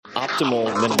optimal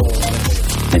minimal.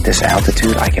 At this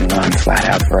altitude, I can run flat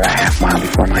out for a half mile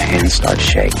before my hands start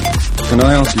shaking. Can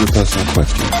I ask you a personal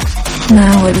question?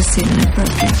 Now would seem an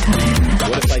appropriate time.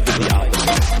 What if I did the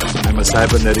opposite? I'm a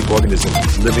cybernetic organism,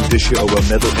 living tissue over a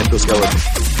metal endoskeleton.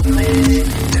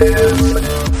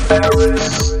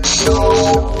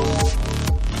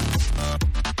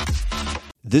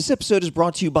 This episode is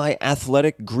brought to you by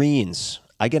Athletic Greens.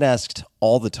 I get asked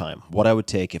all the time what I would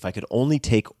take if I could only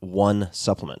take one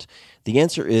supplement. The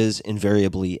answer is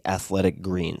invariably Athletic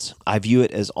Greens. I view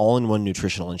it as all-in-one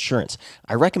nutritional insurance.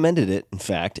 I recommended it, in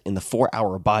fact, in the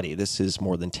 4-Hour Body. This is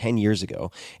more than 10 years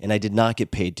ago, and I did not get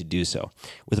paid to do so.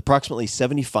 With approximately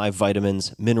 75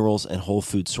 vitamins, minerals, and whole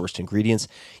food sourced ingredients,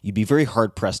 you'd be very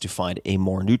hard-pressed to find a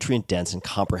more nutrient-dense and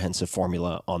comprehensive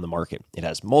formula on the market. It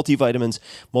has multivitamins,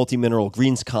 multi-mineral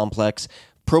greens complex,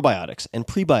 probiotics and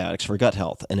prebiotics for gut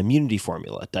health, an immunity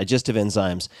formula, digestive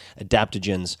enzymes,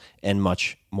 adaptogens, and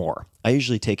much more. I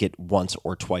usually take it once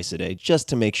or twice a day just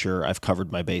to make sure I've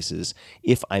covered my bases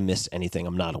if I missed anything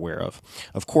I'm not aware of.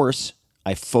 Of course,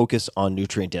 I focus on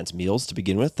nutrient-dense meals to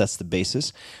begin with. That's the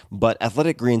basis. But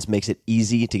Athletic Greens makes it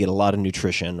easy to get a lot of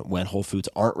nutrition when whole foods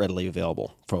aren't readily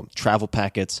available. From travel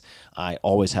packets, I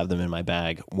always have them in my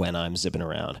bag when I'm zipping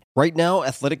around. Right now,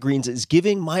 Athletic Greens is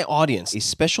giving my audience a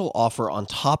special offer on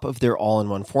top of their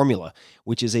all-in-one formula,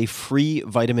 which is a free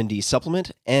vitamin D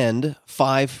supplement and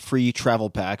 5 free travel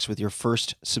packs with your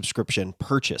first subscription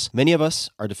purchase. Many of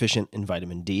us are deficient in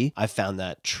vitamin D. I've found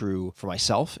that true for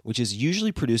myself, which is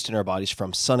usually produced in our bodies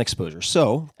from sun exposure.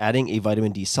 So, adding a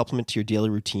vitamin D supplement to your daily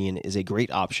routine is a great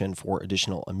option for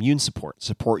additional immune support.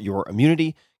 Support your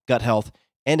immunity, gut health,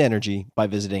 and energy by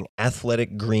visiting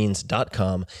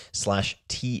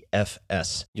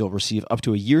athleticgreens.com/TFS. You'll receive up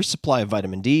to a year's supply of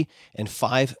vitamin D and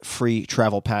 5 free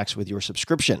travel packs with your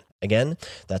subscription. Again,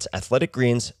 that's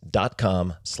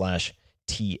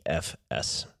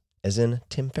athleticgreens.com/TFS, as in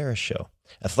Tim Ferriss Show.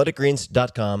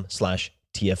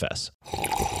 athleticgreens.com/TFS.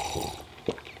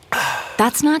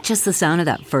 That's not just the sound of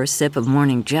that first sip of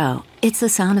Morning Joe. It's the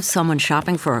sound of someone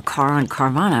shopping for a car on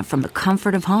Carvana from the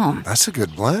comfort of home. That's a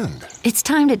good blend. It's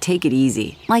time to take it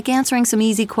easy, like answering some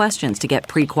easy questions to get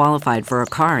pre-qualified for a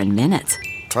car in minutes.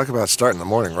 Talk about starting the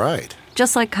morning right.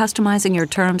 Just like customizing your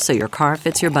terms so your car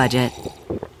fits your budget.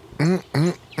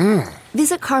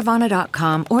 Visit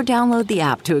Carvana.com or download the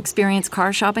app to experience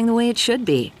car shopping the way it should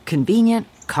be. Convenient,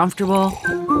 comfortable.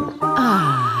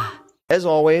 As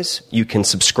always, you can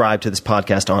subscribe to this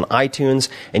podcast on iTunes,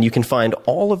 and you can find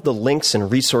all of the links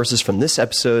and resources from this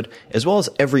episode, as well as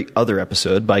every other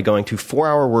episode, by going to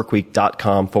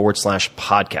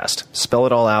 4hourworkweek.com/podcast. Spell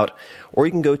it all out, or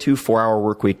you can go to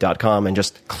 4hourworkweek.com and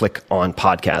just click on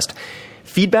podcast.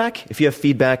 Feedback, if you have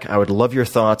feedback, I would love your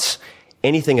thoughts,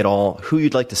 anything at all, who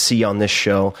you'd like to see on this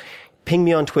show. Ping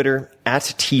me on Twitter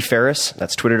 @TFerriss,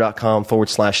 that's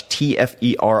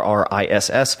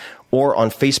twitter.com/TFERRISS, or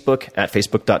on Facebook at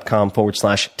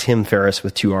facebook.com/Tim Ferriss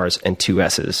with 2 R's and 2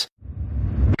 S's.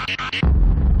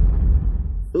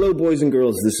 Hello, boys and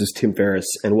girls. This is Tim Ferriss,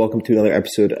 and welcome to another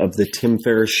episode of The Tim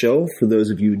Ferriss Show. For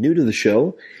those of you new to the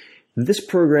show, this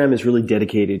program is really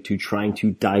dedicated to trying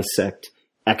to dissect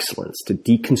excellence, to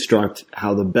deconstruct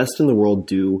how the best in the world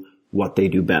do what they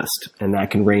do best. And that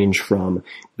can range from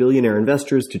billionaire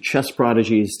investors to chess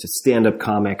prodigies to stand-up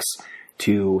comics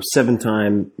to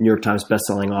 7-time New York Times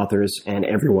bestselling authors and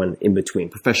everyone in between,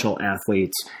 professional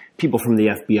athletes, people from the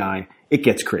FBI. It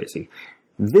gets crazy.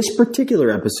 This particular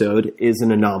episode is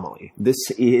an anomaly. This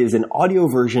is an audio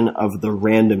version of The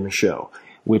Random Show,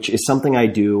 which is something I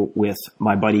do with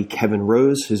my buddy Kevin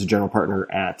Rose, who's a general partner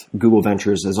at Google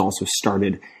Ventures, has also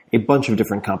started a bunch of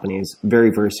different companies, very,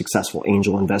 very successful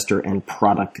angel investor and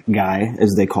product guy,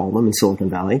 as they call them in Silicon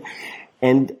Valley.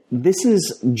 And this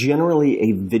is generally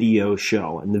a video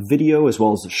show, and the video as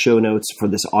well as the show notes for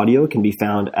this audio can be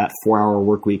found at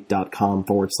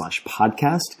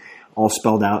 4hourworkweek.com/podcast, all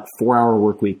spelled out,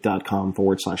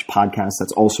 4hourworkweek.com/podcast.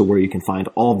 That's also where you can find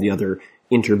all of the other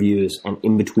interviews and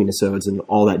in-between episodes and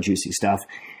all that juicy stuff.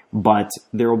 But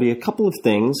there will be a couple of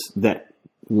things that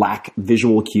lack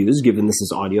visual cues, given this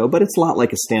is audio, but it's a lot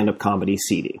like a stand-up comedy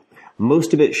CD.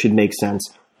 Most of it should make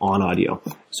sense on audio.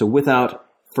 So without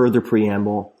further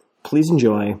preamble, please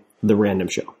enjoy The Random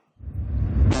Show.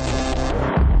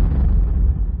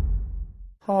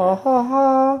 Ha ha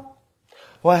ha.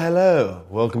 Why, hello.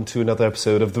 Welcome to another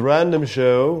episode of The Random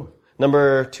Show,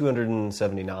 number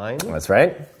 279. That's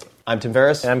right. I'm Tim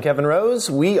Ferriss. And I'm Kevin Rose.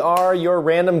 We are your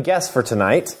random guests for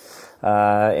tonight.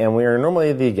 And we are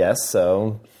normally the guests,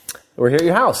 so we're here at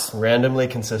your house. Randomly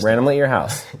consistent. Randomly at your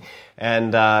house.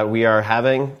 And we are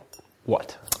having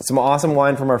what? some awesome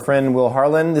wine from our friend Will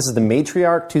Harlan. This is the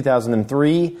Matriarch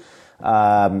 2003.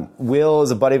 Will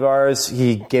is a buddy of ours.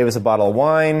 He gave us a bottle of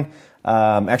wine.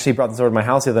 Actually, he brought this over to my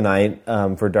house the other night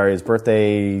for Daria's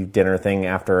birthday dinner thing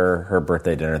after her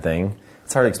birthday dinner thing.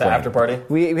 It's hard to explain. The after party?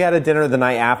 We had a dinner the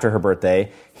night after her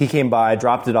birthday. He came by,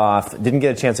 dropped it off, didn't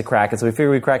get a chance to crack it, so we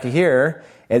figured we'd crack it here.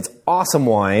 It's awesome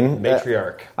wine.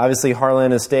 Matriarch. Obviously,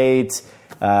 Harlan Estate,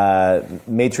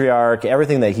 Matriarch,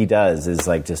 everything that he does is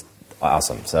like just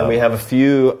awesome. So And we have a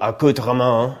few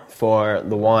accoutrements for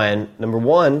the wine. Number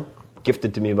one,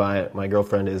 gifted to me by my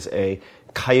girlfriend, is a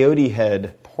coyote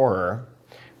head pourer,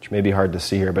 which may be hard to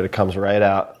see here, but it comes right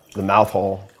out the mouth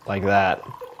hole like that,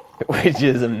 which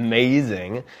is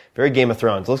amazing. Very Game of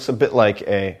Thrones. Looks a bit like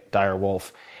a dire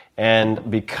wolf.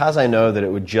 And because I know that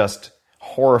it would just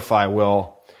horrify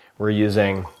Will, we're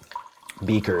using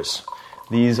beakers.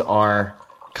 These are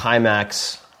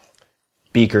Chimax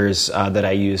beakers that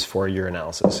I use for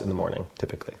urinalysis in the morning,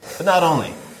 typically. But not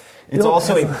only. It's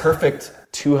also a perfect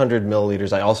 200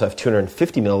 milliliters. I also have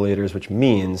 250 milliliters, which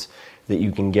means that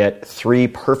you can get 3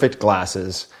 perfect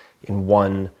glasses in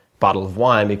one bottle of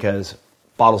wine, because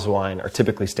bottles of wine are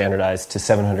typically standardized to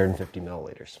 750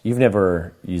 milliliters. You've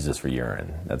never used this for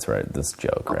urine. That's right. This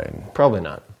joke, right? Probably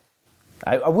not.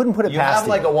 I wouldn't put it You past have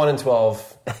like a 1 in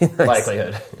 12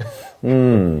 likelihood.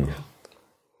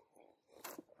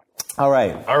 All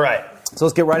right. All right. So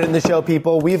let's get right into the show,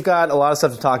 people. We've got a lot of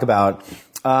stuff to talk about.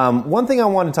 One thing I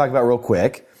want to talk about real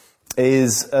quick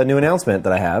is a new announcement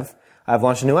that I have. I've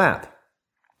launched a new app.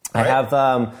 I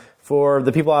have, for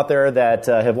the people out there that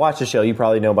have watched the show, you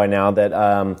probably know by now that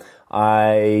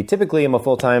I typically am a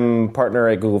full-time partner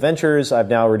at Google Ventures. I've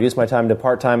now reduced my time to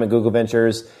part-time at Google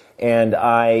Ventures, and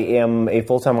I am a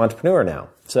full-time entrepreneur now.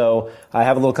 So I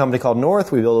have a little company called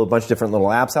North. We build a bunch of different little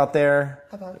apps out there.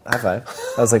 High five.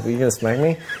 I was like, are you going to smack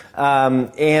me?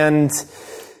 And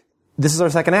this is our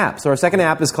second app. So our second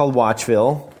app is called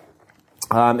Watchville.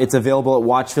 It's available at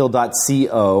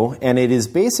watchville.co, and it is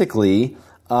basically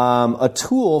a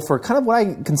tool for kind of what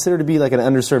I consider to be like an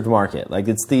underserved market. Like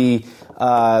it's the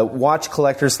watch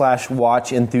collector /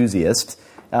 watch enthusiast.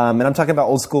 And I'm talking about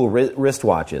old school wrist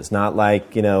watches, not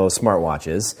like, smart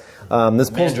watches.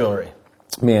 Man jewelry.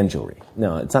 Man jewelry.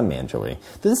 No, it's not man jewelry.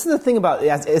 This is the thing about,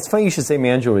 it's funny you should say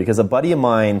man jewelry, because a buddy of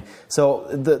mine, so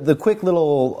the quick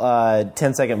little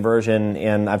 10-second version,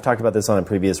 and I've talked about this on a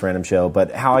previous random show,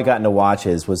 but how I got into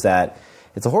watches was that,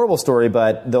 it's a horrible story,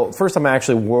 but the first time I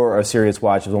actually wore a serious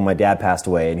watch was when my dad passed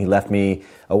away, and he left me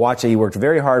a watch that he worked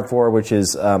very hard for, which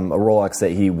is a Rolex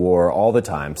that he wore all the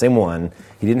time, same one.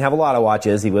 He didn't have a lot of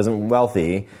watches, he wasn't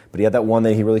wealthy, but he had that one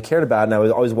that he really cared about, and I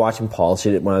was always watching polish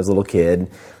it when I was a little kid.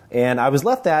 And I was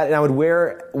left that, and I would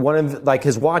wear one of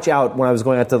his watch out when I was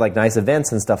going out to nice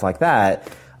events and stuff like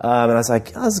that. And I was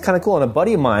like, oh, this is kind of cool. And a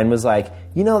buddy of mine was like,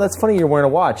 that's funny you're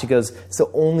wearing a watch. He goes, it's the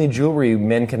only jewelry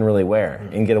men can really wear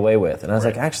and get away with. And I was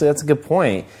like, actually, that's a good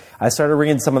point. I started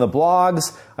reading some of the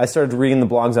blogs. I started reading the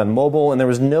blogs on mobile, and there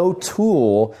was no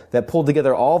tool that pulled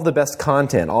together all of the best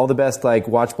content, all the best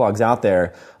watch blogs out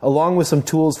there, along with some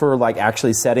tools for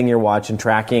actually setting your watch and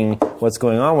tracking what's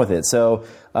going on with it. So,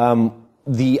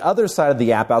 the other side of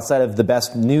the app, outside of the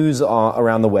best news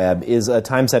around the web, is a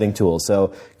time-setting tool.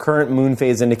 So current moon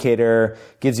phase indicator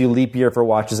gives you leap year for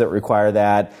watches that require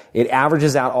that. It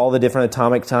averages out all the different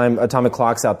atomic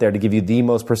clocks out there to give you the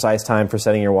most precise time for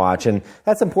setting your watch. And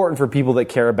that's important for people that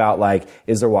care about,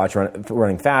 is their watch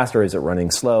running fast or is it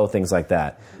running slow, things like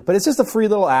that. But it's just a free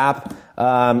little app.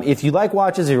 If you like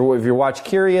watches, if you're watch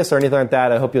curious or anything like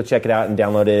that, I hope you'll check it out and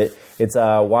download it. It's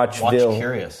Watchville. Watch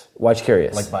curious. Watch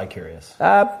curious. Like bi curious.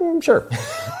 Sure.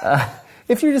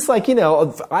 If you're just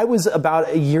I was about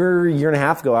a year and a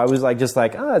half ago, I was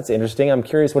it's interesting. I'm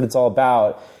curious what it's all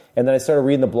about. And then I started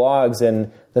reading the blogs,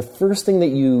 and the first thing that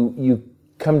you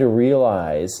come to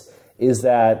realize is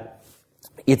that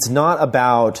it's not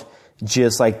about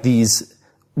just these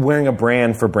wearing a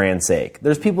brand for brand's sake.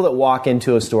 There's people that walk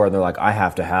into a store and they're like, I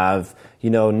have to have,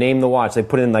 name the watch. They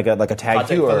put in like a Tag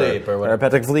Heuer or a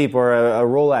Patek Philippe or a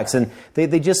Rolex, and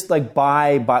they just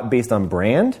buy based on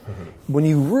brand. Mm-hmm. When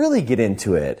you really get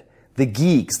into it, the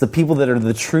geeks, the people that are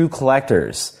the true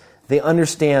collectors, they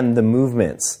understand the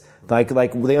movements. Like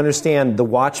they understand the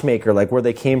watchmaker, where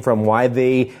they came from, why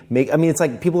they make. I mean, it's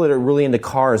people that are really into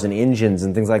cars and engines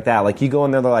and things like that. You go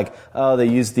in there, they're like, oh, they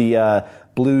use the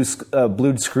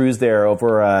blued screws there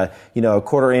over a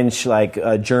 1/4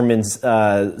 inch German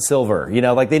silver.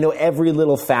 They know every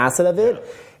little facet of it,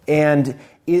 and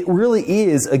it really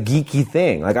is a geeky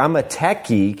thing. I'm a tech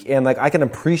geek, and I can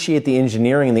appreciate the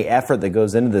engineering and the effort that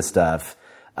goes into this stuff.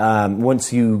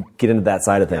 once you get into that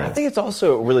side of things? I think it's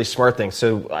also a really smart thing.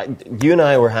 So you and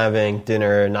I were having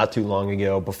dinner not too long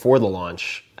ago before the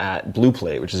launch at Blue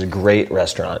Plate, which is a great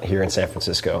restaurant here in San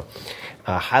Francisco.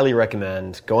 Highly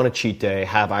recommend. Go on a cheat day,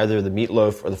 have either the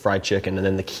meatloaf or the fried chicken, and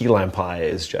then the key lime pie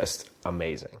is just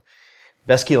amazing.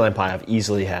 Best key lime pie I've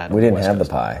easily had. We didn't have the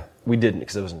pie. We didn't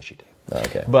because it wasn't a cheat day.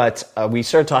 Okay. But we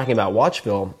started talking about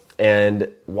Watchville, and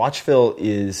Watchville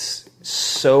is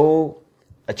so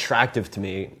attractive to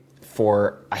me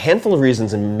for a handful of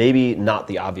reasons and maybe not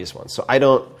the obvious ones. So I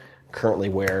don't currently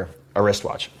wear a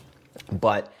wristwatch.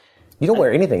 But you don't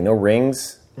wear anything? No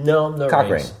rings? No cock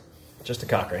rings. Ring. Just a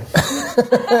cock ring.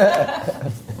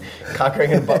 Cock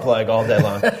ring and butt plug all day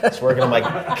long. Just working on my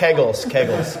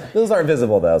kegels. Those aren't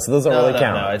visible though, so those don't really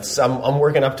count. No, it's I'm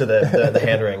working up to the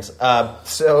hand rings.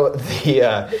 So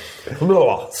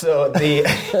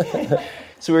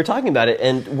we were talking about it,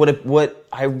 and what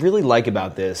I really like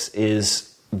about this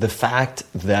is the fact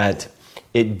that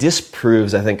it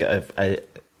disproves, I think,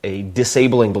 a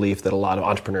disabling belief that a lot of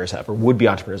entrepreneurs have, or would-be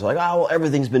entrepreneurs are like, oh, well,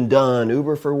 everything's been done.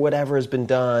 Uber for whatever has been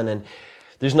done, and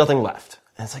there's nothing left.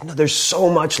 And it's like, no, there's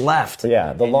so much left.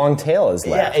 Yeah, the long tail is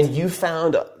left. Yeah, and you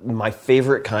found my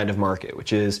favorite kind of market,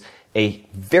 which is a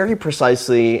very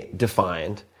precisely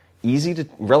defined,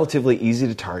 relatively easy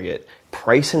to target,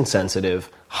 price-insensitive,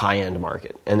 high-end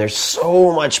market. And there's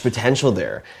so much potential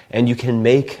there. And you can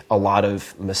make a lot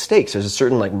of mistakes. There's a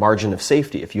certain margin of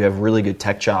safety if you have really good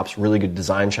tech chops, really good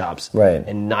design chops. Right.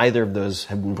 And neither of those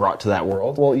have been brought to that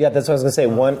world. Well, yeah, that's what I was going to say.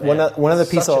 One other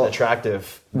piece such an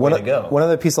attractive way to go. One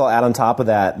other piece I'll add on top of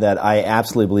that I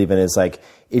absolutely believe in is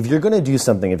if you're going to do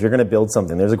something, if you're going to build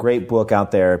something, there's a great book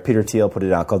out there. Peter Thiel put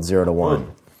it out called 0 to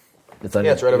 1. It's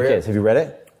right over here. Have you read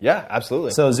it? Yeah,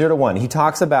 absolutely. So 0 to 1. He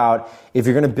talks about if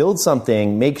you're going to build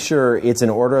something, make sure it's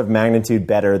an order of magnitude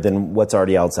better than what's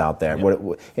already else out there.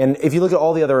 Yep. And if you look at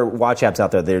all the other watch apps out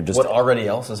there, they're just... What already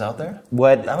else is out there?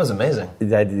 That was amazing.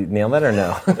 Did I nail that or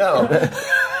no? No.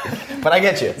 But I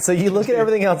get you. So you look at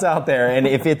everything else out there, and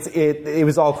if it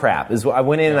was all crap. I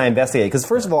went in and I investigated. Because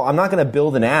first of all, I'm not going to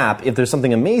build an app if there's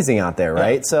something amazing out there,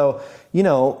 right? Yeah.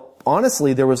 So,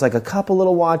 honestly, there was a couple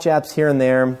little watch apps here and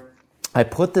there. I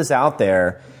put this out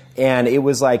there, and it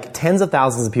was tens of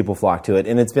thousands of people flocked to it,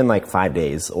 and it's been 5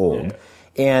 days old.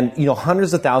 Yeah. And,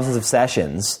 hundreds of thousands of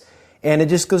sessions. And it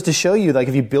just goes to show you,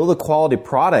 if you build a quality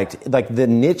product, the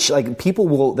niche,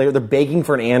 people they're begging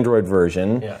for an Android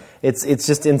version. Yeah. It's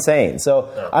just insane.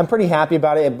 So I'm pretty happy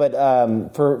about it. But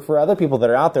for other people that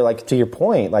are out there, to your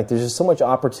point, there's just so much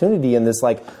opportunity in this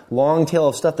long tail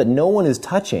of stuff that no one is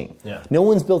touching. Yeah. No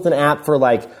one's built an app for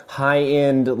high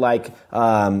end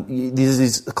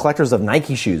these collectors of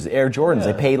Nike shoes, Air Jordans.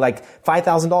 Yeah. They pay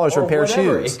 $5,000 for a pair of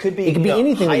shoes. It could be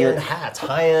anything. High end hats,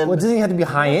 high end. Well, it doesn't even have to be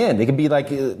high end. It could be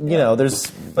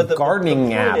there's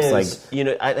gardening apps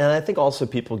and I think also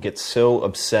people get so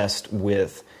obsessed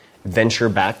with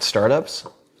venture-backed startups,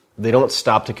 they don't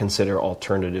stop to consider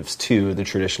alternatives to the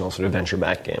traditional sort of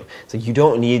venture-backed game. So you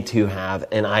don't need to have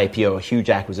an IPO, a huge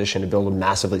acquisition, to build a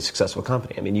massively successful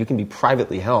company. I mean, you can be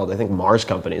privately held. I think Mars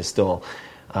Company is still,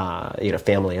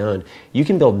 family-owned. You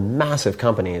can build massive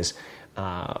companies,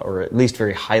 or at least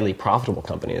very highly profitable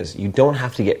companies. You don't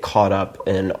have to get caught up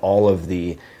in all of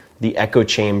the echo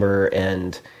chamber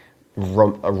and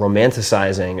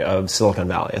romanticizing of Silicon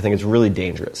Valley. I think it's really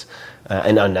dangerous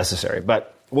and unnecessary.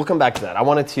 But we'll come back to that. I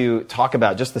wanted to talk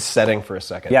about just the setting for a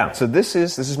second. Yeah. So this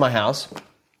is my house,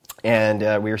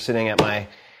 and we were sitting at my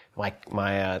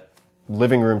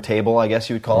living room table, I guess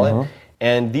you would call it.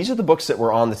 And these are the books that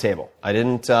were on the table. I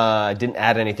didn't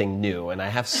add anything new, and I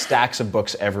have stacks of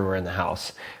books everywhere in the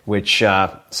house, which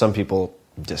some people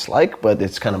dislike, but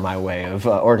it's kind of my way of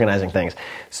organizing things.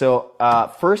 So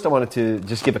first I wanted to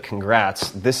just give a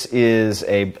congrats. This is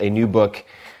a new book.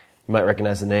 You might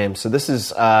recognize the name. So this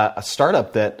is a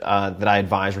startup that I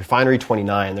advise, Refinery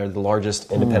 29. They're the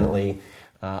largest independently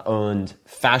owned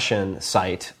fashion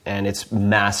site, and it's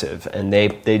massive. And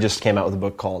they just came out with a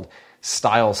book called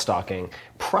Style Stalking,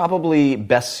 probably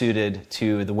best suited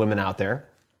to the women out there.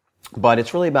 But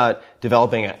it's really about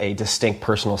developing a distinct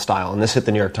personal style. And this hit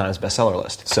the New York Times bestseller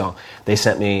list. So they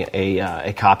sent me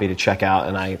a copy to check out,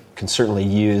 and I can certainly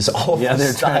use all of the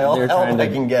style help I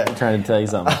can get. They're trying to tell you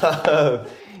something.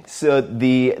 So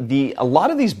a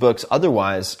lot of these books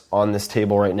otherwise on this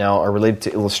table right now are related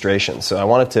to illustration. So I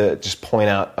wanted to just point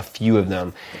out a few of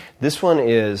them. This one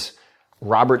is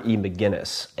Robert E.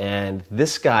 McGinnis, and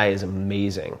this guy is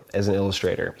amazing as an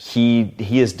illustrator. He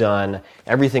has done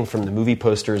everything from the movie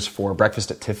posters for Breakfast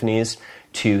at Tiffany's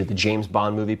to the James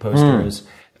Bond movie posters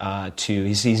to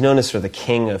he's known as sort of the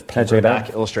king of paperback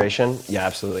illustration. Yeah,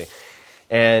 absolutely.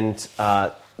 And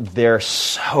they're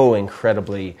so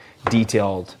incredibly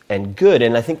detailed and good,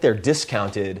 and I think they're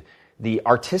discounted. The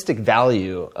artistic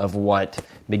value of what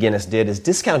McGinnis did is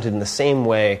discounted in the same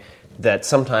way that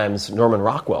sometimes Norman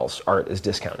Rockwell's art is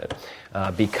discounted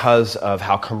because of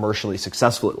how commercially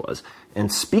successful it was.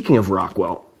 And speaking of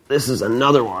Rockwell, this is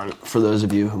another one for those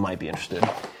of you who might be interested.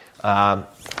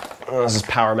 This is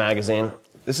Power Magazine.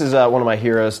 This is one of my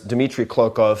heroes, Dmitry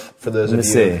Klokov, for those of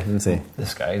you. Let me see.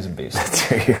 This guy is a beast.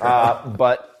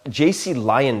 But J.C.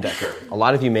 Leyendecker, a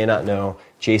lot of you may not know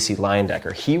J.C.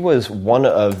 Leyendecker. He was one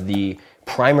of the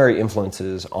primary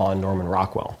influences on Norman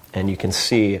Rockwell. And you can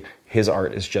see his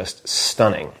art is just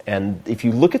stunning. And if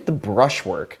you look at the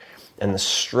brushwork and the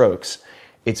strokes,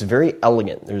 it's very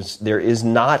elegant. There is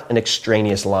not an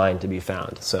extraneous line to be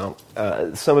found. So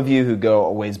some of you who go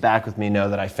a ways back with me know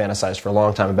that I fantasized for a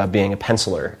long time about being a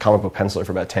penciler, a comic book penciler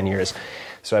for about 10 years.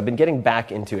 So I've been getting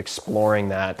back into exploring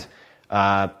that.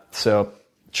 So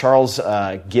Charles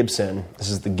Gibson, this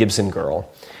is the Gibson Girl.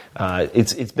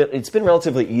 It's been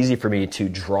relatively easy for me to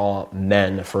draw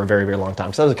men for a very, very long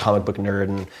time. So I was a comic book nerd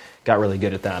and got really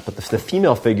good at that. But the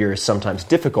female figure is sometimes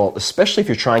difficult, especially if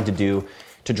you're trying to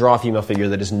draw a female figure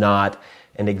that is not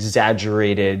an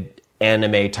exaggerated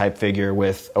anime type figure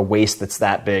with a waist that's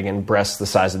that big and breasts the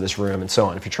size of this room and so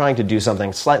on. If you're trying to do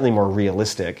something slightly more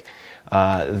realistic,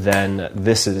 then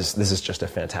this is just a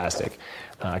fantastic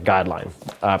guideline.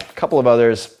 A couple of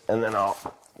others, and then I'll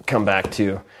come back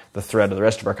to the thread of the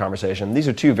rest of our conversation. These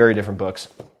are two very different books.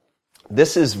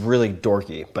 This is really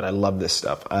dorky, but I love this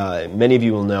stuff. Many of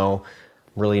you will know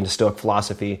I'm really into Stoic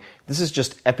philosophy. This is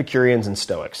just Epicureans and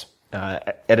Stoics.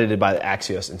 Edited by the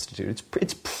Axios Institute.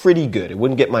 It's pretty good. It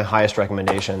wouldn't get my highest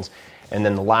recommendations. And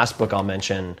then the last book I'll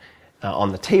mention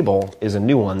on the table is a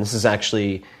new one. This is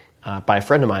actually by a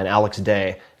friend of mine, Alex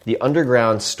Day, The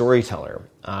Underground Storyteller,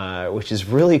 which is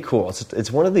really cool.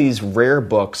 It's one of these rare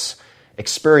books,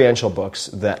 experiential books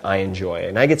that I enjoy.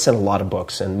 And I get sent a lot of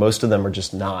books, and most of them are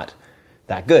just not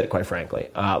that good, quite frankly.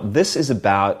 This is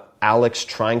about Alex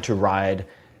trying to ride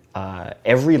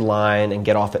every line and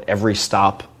get off at every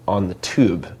stop on the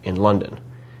tube in London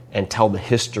and tell the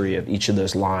history of each of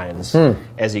those lines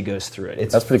as he goes through it.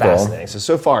 It's pretty fascinating. Cool.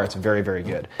 So far, it's very, very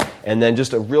good. And then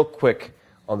just a real quick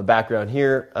on the background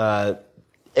here,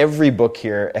 every book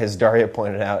here, as Daria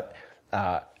pointed out,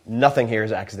 nothing here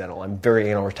is accidental. I'm very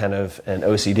anal retentive and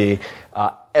OCD.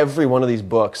 Every one of these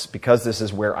books, because this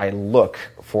is where I look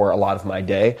for a lot of my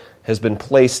day, has been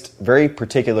placed very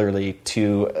particularly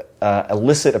to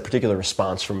elicit a particular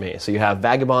response from me. So you have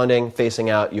Vagabonding facing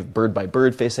out, you have Bird by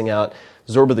Bird facing out,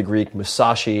 Zorba the Greek,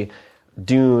 Musashi,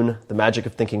 Dune, The Magic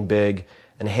of Thinking Big,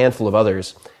 and a handful of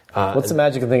others. What's The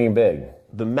Magic of Thinking Big?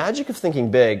 The Magic of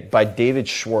Thinking Big by David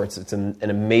Schwartz. It's an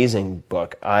amazing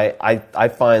book. I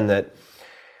find that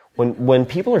when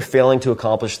people are failing to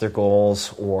accomplish their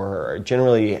goals or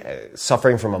generally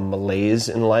suffering from a malaise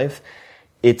in life,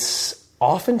 it's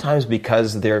oftentimes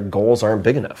because their goals aren't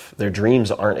big enough. Their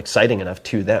dreams aren't exciting enough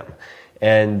to them.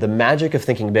 And The Magic of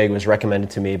Thinking Big was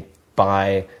recommended to me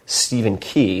by Stephen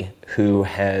Key, who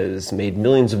has made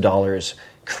millions of dollars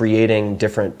creating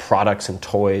different products and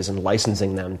toys and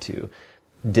licensing them to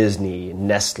Disney,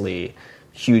 Nestle,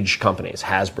 huge companies,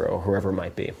 Hasbro, whoever it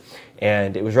might be.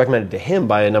 And it was recommended to him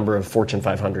by a number of Fortune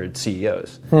 500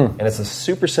 CEOs. And it's a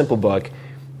super simple book,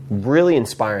 really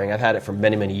inspiring. I've had it for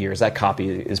many, many years. That copy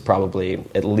is probably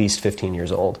at least 15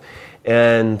 years old.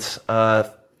 And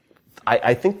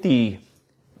I think the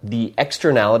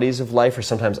externalities of life are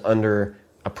sometimes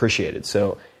underappreciated.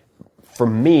 So for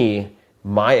me,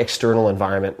 my external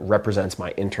environment represents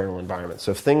my internal environment.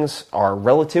 So if things are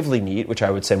relatively neat, which I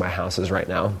would say my house is right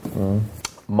now,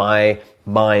 my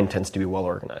mind tends to be well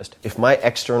organized. If my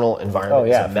external environment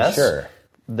is a mess,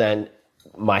 then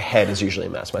my head is usually a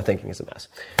mess. My thinking is a mess.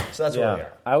 So that's what we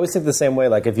are. I always think the same way.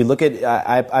 Like if you look at,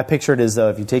 I picture it as though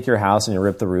if you take your house and you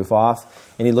rip the roof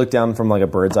off and you look down from like a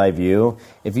bird's eye view,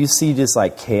 if you see just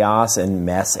like chaos and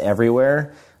mess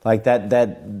everywhere, like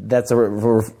that's a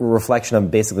reflection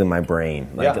of basically my brain.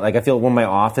 Like I feel when my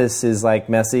office is like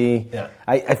messy,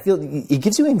 I feel it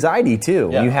gives you anxiety too.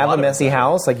 When you have a messy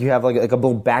house, like you have like a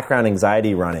little background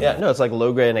anxiety running. Yeah, no, it's like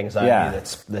low grade anxiety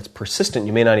that's persistent.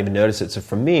 You may not even notice it. So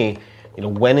for me,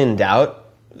 when in doubt,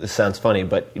 this sounds funny,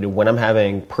 but when I'm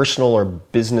having personal or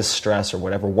business stress or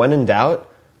whatever, when in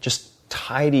doubt, just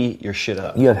tidy your shit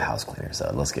up. You have house cleaners though.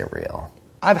 Let's get real.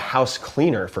 I have a house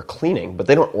cleaner for cleaning, but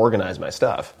they don't organize my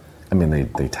stuff. I mean,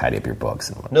 they tidy up your books.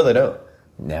 And no, they don't.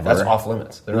 Never. That's off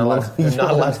limits. They're not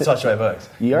allowed to touch my books.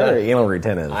 You are anal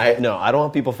retentive. No, I don't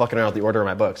want people fucking around with the order of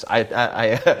my books.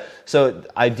 So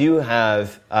I do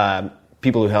have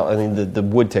people who help. I mean, the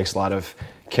wood takes a lot of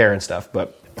care and stuff,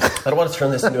 but I don't want to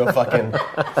turn this into a fucking.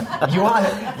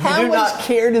 How much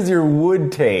care does your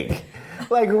wood take?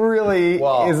 Like really?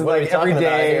 Well, is it what are we like every talking about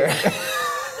day?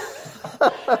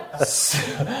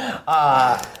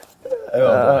 Oh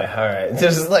boy! All right,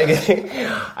 this is like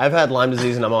I've had Lyme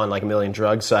disease and I'm on like a million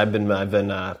drugs, so I've been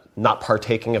not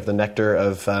partaking of the nectar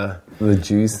of The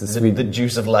juice, the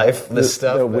juice of life. This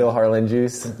stuff, the Will Harlan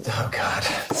juice. Oh god,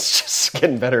 it's just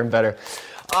getting better and better.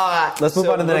 Let's move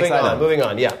on to the next item. Moving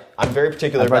on. Yeah, I'm very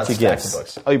particular about you stacks gifts. of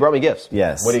books. Oh, you brought me gifts.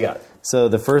 Yes. What do you got? So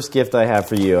the first gift I have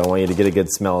for you, I want you to get a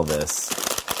good smell of this.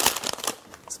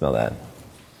 Smell that.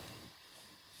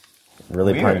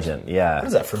 Really Weird. pungent, yeah. What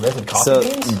is that? Fermented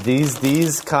coffee beans?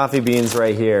 These coffee beans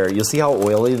right here, you'll see how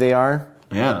oily they are.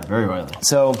 Yeah, very oily.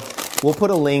 So we'll put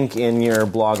a link in your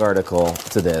blog article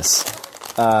to this.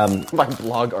 My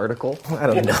blog article? I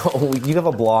don't know. You have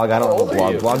a blog. I don't have a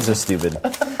blog. Blogs are stupid.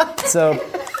 So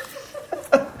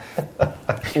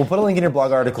we'll put a link in your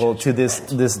blog article to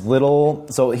this little.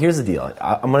 So here's the deal.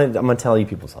 I'm gonna tell you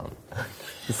people something.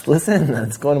 Just listen.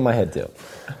 It's going in my head too.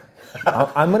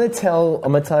 I'm gonna tell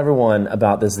everyone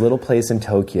about this little place in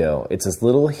Tokyo. It's this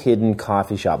little hidden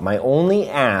coffee shop. My only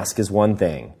ask is one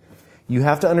thing. You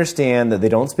have to understand that they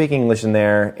don't speak English in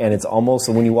there, and it's almost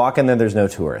when you walk in there, there's no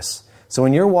tourists. So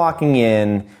when you're walking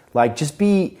in, like, just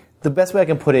be, the best way I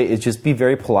can put it is just be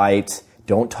very polite.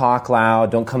 Don't talk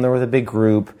loud. Don't come there with a big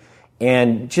group.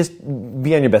 And just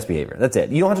be on your best behavior. That's it.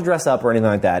 You don't have to dress up or anything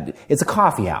like that. It's a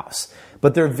coffee house.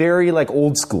 But they're very, like,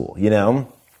 old school, you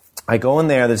know? I go in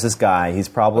there, there's this guy. He's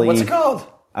probably... What's it called?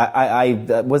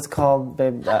 What's it called,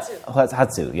 babe?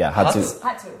 Hatsu. Yeah, Hatsu.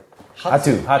 Hatsu.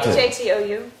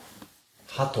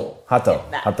 Hatou.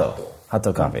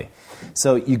 Hato coffee.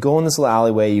 So you go in this little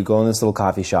alleyway, you go in this little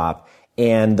coffee shop,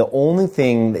 and the only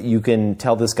thing that you can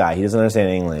tell this guy, he doesn't understand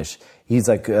English. He's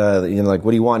like, like,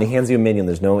 what do you want? And he hands you a menu, and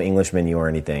there's no English menu or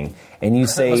anything. And you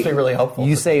say, that must be really helpful.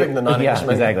 You say, the non-English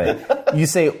menu. exactly. You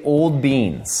say old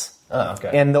beans. Oh,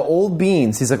 okay. And the old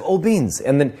beans, he's like, old beans,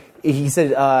 and then he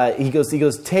said, he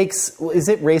goes, takes. Is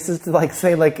it racist to like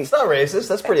say like? It's not racist.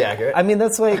 That's pretty accurate. I mean,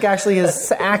 that's like actually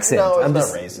his accent. No, it's I'm not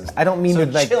just, racist. I don't mean so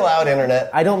to like chill out,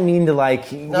 internet. I don't mean to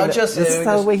like. No, just this is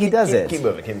not the way he does it. Keep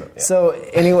moving. Yeah. So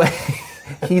anyway,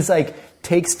 he's like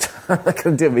takes. I'm not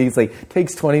gonna do it. But he's like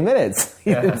takes 20 minutes.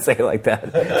 He didn't say it like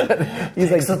that.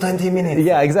 He's like 20 minutes.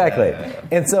 Yeah, exactly. Yeah.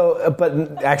 And so,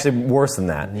 but actually worse than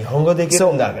that.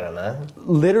 So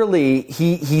literally,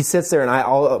 he sits there,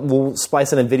 and we'll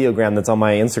splice in a videogram that's on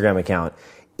my Instagram account.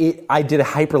 I did a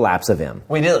hyperlapse of him.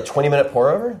 We did a 20-minute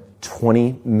pour over?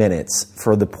 20 minutes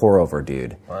for the pour over,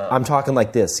 dude. Wow. I'm talking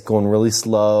like this, going really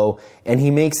slow. And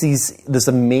he makes this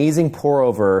amazing pour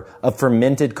over of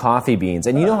fermented coffee beans.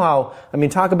 And you know how,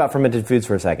 talk about fermented foods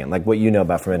for a second, like what you know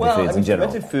about fermented foods in general.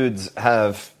 Fermented foods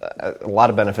have a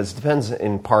lot of benefits. It depends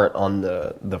in part on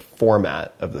the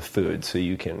format of the food. So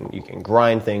you can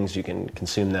grind things, you can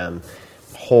consume them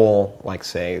whole, like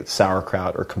say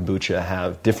sauerkraut or kombucha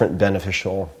have different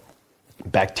beneficial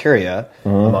bacteria,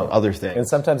 among other things. And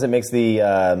sometimes it makes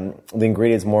the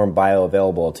ingredients more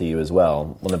bioavailable to you as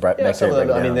well when the bacteria break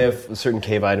down. They have certain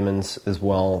K vitamins as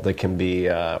well that can be,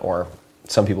 or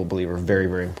some people believe are very,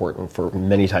 very important for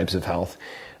many types of health.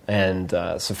 And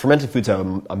so fermented foods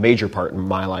have a major part in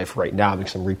my life right now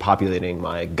because I'm repopulating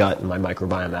my gut and my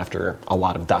microbiome after a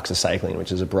lot of doxycycline,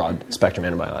 which is a broad spectrum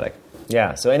antibiotic.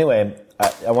 Yeah, so anyway,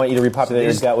 I want you to repopulate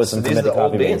your gut with some fermented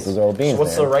coffee beans. Those are old beans. So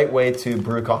what's the right way to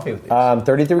brew coffee with these?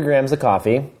 33 grams of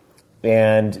coffee,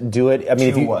 and do it.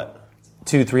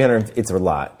 To 300. It's a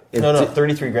lot. No,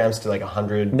 33 grams to like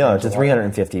 100. No, to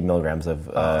 350 milligrams of.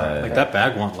 Like that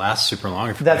bag won't last super long.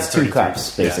 If that's 2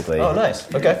 cups, basically. Yeah. Oh,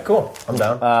 nice. Okay, cool. I'm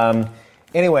down.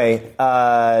 Anyway,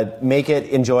 make it,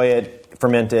 enjoy it,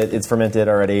 ferment it. It's fermented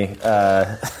already.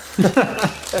 I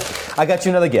got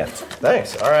you another gift.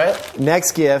 Thanks. All right.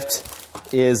 Next gift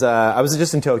is I was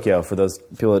just in Tokyo. For those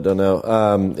people that don't know,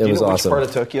 it was awesome. Which part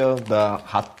of Tokyo the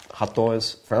Hato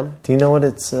is from? Do you know what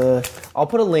it's? I'll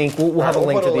put a link. We'll have a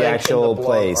link to the actual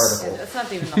place. It's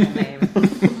not even the whole name.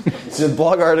 So the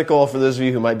blog article, for those of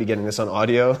you who might be getting this on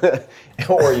audio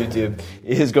or YouTube,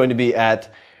 is going to be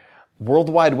at World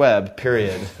Wide Web,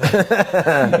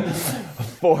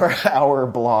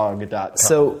 /4hourblog.com.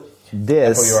 So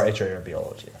this...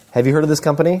 F-O-U-R-H-A-R-B-O-L-O-G. Have you heard of this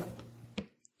company?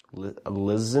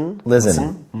 Listen?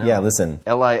 Listen. No. Yeah, Listen.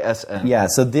 L-I-S-N. Yeah,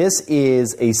 so this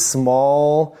is a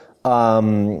small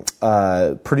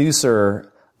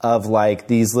producer of like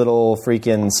these little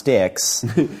freaking sticks.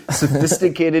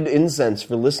 Sophisticated incense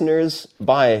for listeners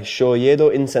by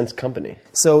Shoyedo Incense Company.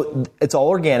 So it's all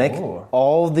organic. Ooh.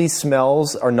 All of these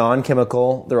smells are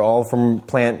non-chemical. They're all from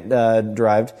plant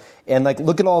derived. And like,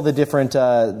 look at all the different.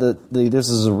 This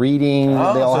is a reading.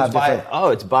 Oh, they all so have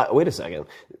different. it's by. Wait a second.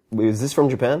 Is this from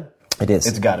Japan? It is.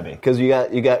 It's got to be because you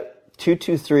got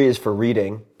 223 is for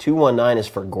reading. 219 is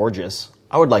for gorgeous.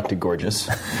 I would like to gorgeous.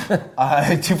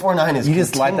 249 is. You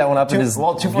just light that one up and his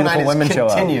beautiful women show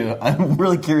up. Continue. I'm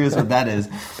really curious what that is.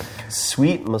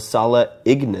 Sweet Masala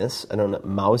Ignis, I don't know,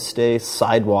 Mouse Day,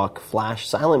 Sidewalk, Flash,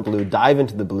 Silent Blue, Dive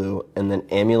into the Blue, and then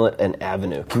Amulet and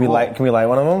Avenue. Can we light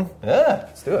one of them? Yeah,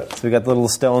 let's do it. So we got the little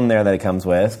stone there that it comes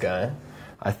with. This guy.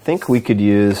 I think we could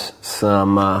use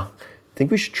some, I think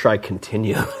we should try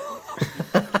Continue.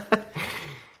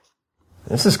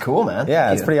 This is cool, man.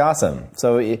 Yeah, it's pretty awesome.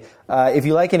 So if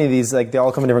you like any of these, like they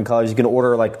all come in different colors, you can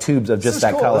order like tubes of just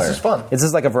that cool. color. This is fun. It's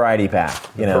just like a variety pack,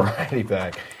 you know? Variety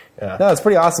pack. Yeah. No, it's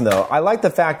pretty awesome though. I like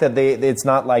the fact that it's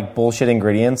not like bullshit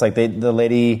ingredients. Like the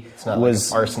lady it's not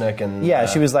was like arsenic and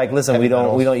she was like, listen, we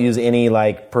don't use any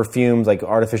like perfumes, like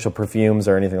artificial perfumes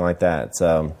or anything like that.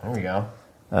 So there we go.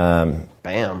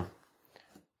 Bam.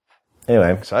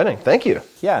 Anyway, exciting. Thank you.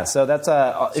 Yeah, so that's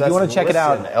if you want to check it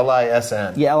out,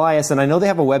 LISN. Yeah, LISN. I know they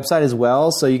have a website as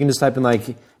well, so you can just type in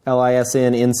like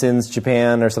LISN Incense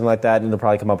Japan or something like that, and it'll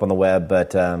probably come up on the web.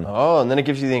 But and then it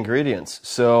gives you the ingredients.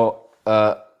 So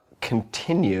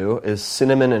Continue is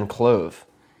cinnamon and clove.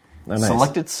 Oh, nice.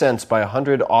 Selected scents by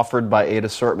 100, offered by 8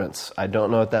 assortments. I don't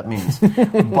know what that means,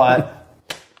 but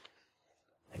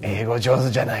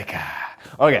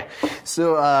okay.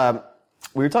 So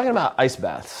we were talking about ice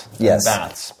baths. Yes.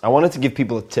 Baths. I wanted to give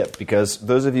people a tip because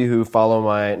those of you who follow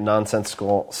my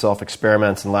nonsensical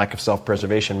self-experiments and lack of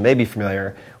self-preservation may be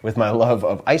familiar with my love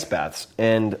of ice baths.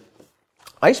 And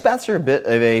ice baths are a bit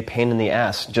of a pain in the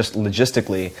ass, just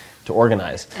logistically, to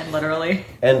organize. And literally.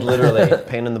 And literally,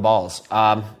 pain in the balls.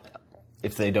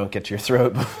 If they don't get to your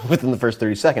throat within the first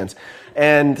 30 seconds.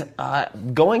 And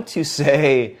going to,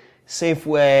 say,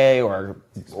 Safeway or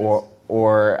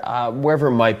wherever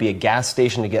it might be, a gas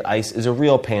station to get ice is a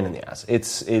real pain in the ass.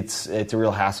 It's a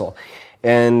real hassle.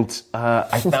 And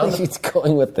I found he's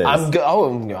going with this. I have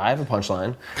a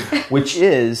punchline, which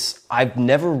is I've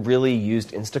never really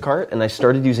used Instacart, and I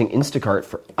started using Instacart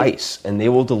for ice, and they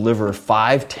will deliver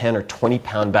 5, 10, or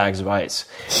 20-pound bags of ice.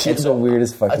 It's the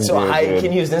weirdest fucking. So dude, I dude.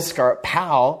 can use Instacart,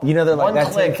 pal. You know, they're like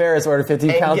that Tim Ferriss ordered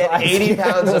 15 pounds and of get ice. 80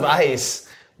 pounds of ice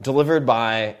delivered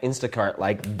by Instacart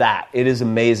like that. It is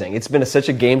amazing. It's been such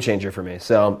a game changer for me.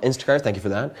 So Instacart, thank you for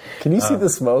that. Can you see the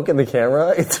smoke in the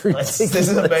camera? It's ridiculous. This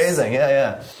is amazing.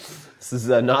 Yeah. This is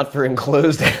not for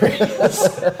enclosed areas.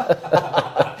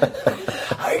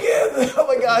 I can't. Oh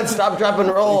my God! Stop, drop, and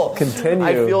roll. Continue.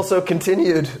 I feel so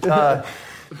continued.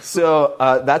 So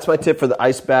that's my tip for the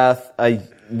ice bath.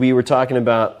 We were talking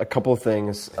about a couple of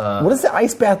things. What does the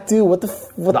ice bath do?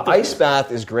 The ice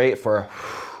bath is great for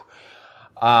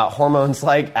hormones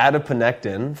like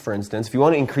adiponectin, for instance. If you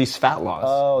want to increase fat loss.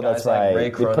 Oh, that's right.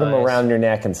 You put them around your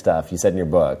neck and stuff. You said in your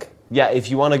book. Yeah, if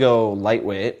you want to go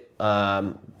lightweight,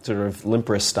 sort of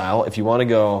limperous style. If you want to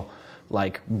go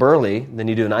like burly, then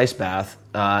you do an ice bath.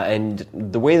 And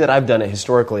the way that I've done it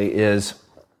historically is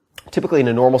typically in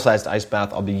a normal-sized ice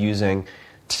bath, I'll be using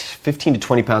 15 to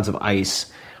 20 pounds of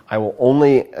ice. I will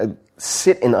only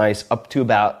sit in ice up to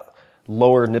about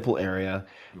lower nipple area,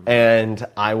 and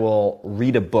I will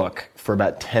read a book for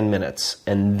about 10 minutes.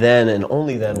 And then and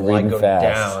only then will I go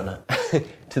down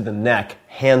to the neck,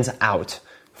 hands out,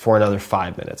 for another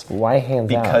 5 minutes. Why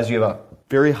hands out? Because you have a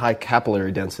very high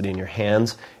capillary density in your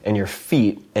hands and your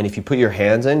feet, and if you put your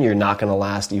hands in, you're not going to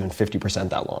last even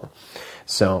 50% that long.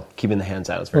 So keeping the hands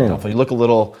out is very helpful. You look a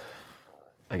little,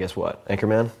 I guess what,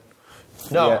 Anchorman?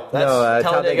 No, that's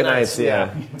Talladega Nights.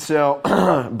 Yeah. So,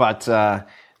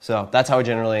 so that's how I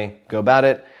generally go about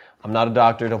it. I'm not a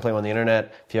doctor. Don't blame on the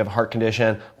internet. If you have a heart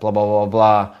condition, blah, blah, blah,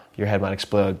 blah, your head might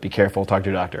explode. Be careful. Talk to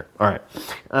your doctor. All right.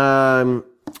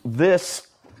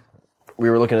 We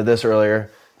were looking at this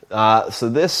earlier. So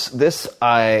this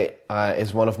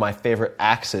is one of my favorite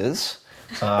axes.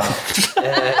 For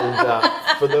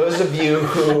those of you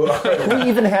who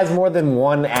even has more than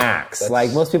one axe?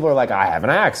 Like most people are like, I have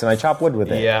an axe and I chop wood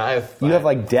with it. Yeah, you have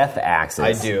like death axes.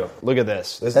 I do. Look at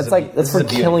this. That's for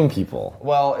killing people.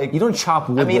 Well, you don't chop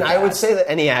wood. I mean, with I would that. say that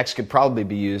any axe could probably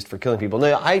be used for killing people.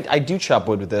 No, I do chop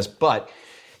wood with this, but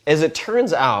as it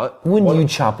turns out, when you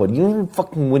chop wood, you don't even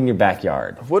fucking wood in your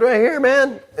backyard. What do I hear,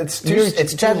 man? It's too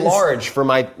large for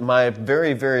my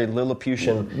very, very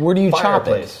Lilliputian. Where do you chop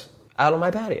it? Out on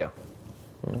my patio.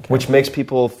 Okay. Which makes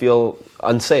people feel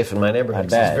unsafe in my neighborhood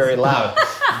because it's very loud.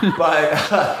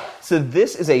 But so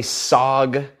this is a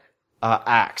SOG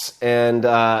axe, and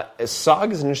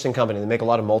SOG is an interesting company. They make a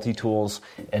lot of multi-tools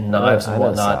and knives and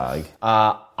whatnot.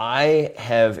 I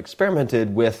have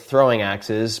experimented with throwing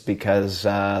axes because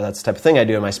that's the type of thing I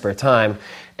do in my spare time.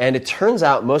 And it turns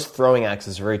out most throwing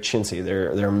axes are very chintzy.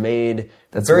 They're made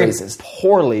very racist.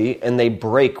 poorly, and they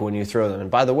break when you throw them.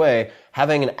 And by the way,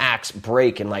 having an axe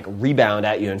break and like rebound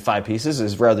at you in 5 pieces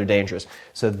is rather dangerous.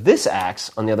 So this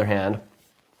axe, on the other hand,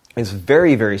 is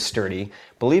very, very sturdy. I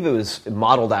believe it was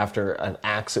modeled after an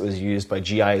axe that was used by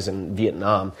GIs in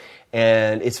Vietnam.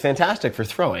 And it's fantastic for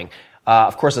throwing.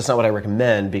 Of course, that's not what I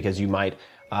recommend because you might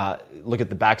look at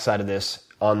the backside of this.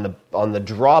 On the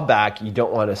drawback, you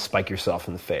don't want to spike yourself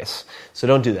in the face. So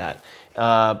don't do that.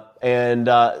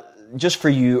 Just for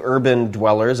you urban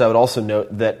dwellers, I would also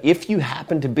note that if you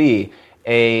happen to be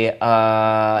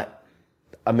a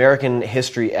American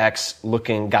History X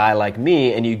looking guy like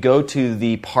me and you go to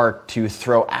the park to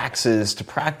throw axes to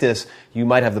practice, you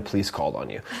might have the police called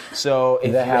on you. So if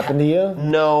Did that happen to you?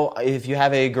 No, if you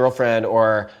have a girlfriend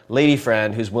or lady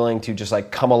friend who's willing to just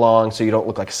like come along so you don't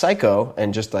look like a psycho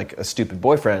and just like a stupid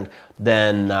boyfriend,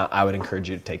 then I would encourage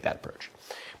you to take that approach.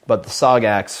 But the SOG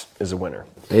axe is a winner.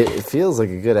 It feels like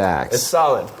a good axe. It's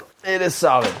solid. It is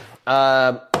solid.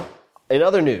 In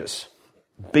other news,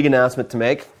 big announcement to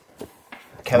make.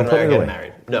 Kevin and I are getting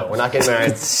married. No, we're not getting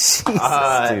married. Jesus,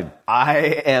 dude.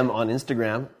 I am on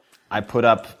Instagram. I put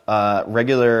up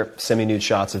regular semi-nude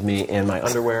shots of me in my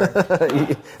underwear.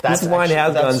 This wine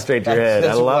has gone straight to your head.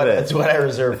 I love it. That's what I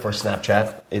reserve for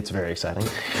Snapchat. It's very exciting.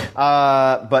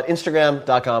 But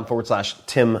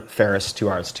Instagram.com/Tim Ferriss, 2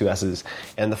 R's, 2 S's.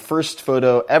 And the first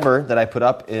photo ever that I put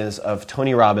up is of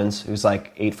Tony Robbins, who's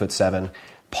like 8'7",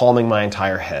 palming my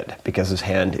entire head because his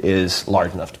hand is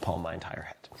large enough to palm my entire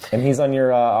head. And he's on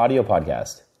your audio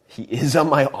podcast. He is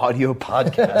on my audio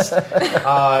podcast.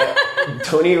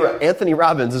 Anthony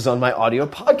Robbins is on my audio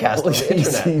podcast on the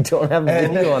internet. You don't have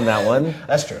video on that one.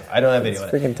 That's true. I don't have video on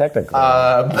it. Freaking technical.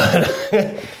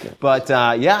 But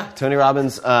Tony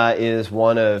Robbins is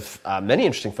one of many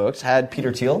interesting folks. Had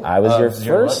Peter Thiel. I was your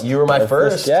first. You were my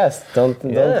first guest. Don't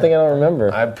think I don't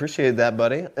remember. I appreciate that,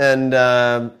 buddy. And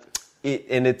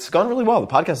it's gone really well. The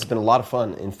podcast has been a lot of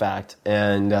fun, in fact.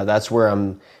 And that's where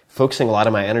I'm focusing a lot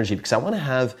of my energy because I want to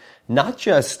have not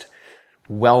just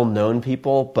well-known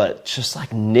people, but just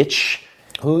like niche.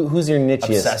 Who's your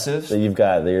nichiest? Obsessive? That you've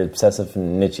got, your obsessive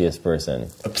and nichiest person.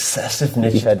 Obsessive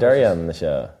niche. You've had Daria on the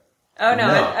show. Oh, no.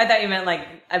 I thought you meant like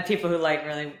people who like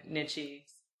really niche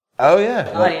Oh,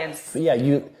 yeah. audience.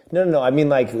 Yeah, No. I mean,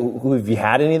 like, who have you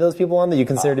had any of those people on that you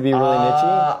consider to be really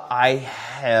niche-y? I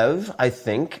have, I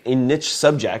think, in niche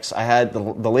subjects. I had the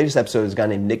latest episode is a guy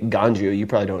named Nick Ganju. You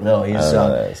probably don't know. He's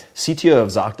CTO of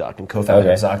ZocDoc and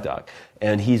co-founder of ZocDoc.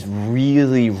 And he's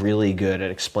really, really good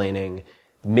at explaining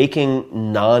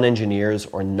making non-engineers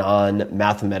or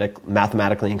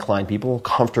non-mathematically inclined people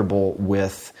comfortable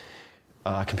with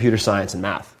computer science and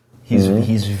math.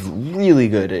 He's really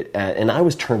good at, and I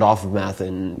was turned off of math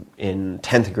in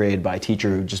 10th grade by a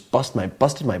teacher who just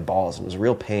busted my balls and it was a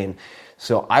real pain.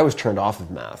 So I was turned off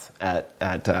of math at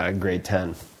grade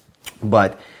 10.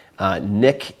 But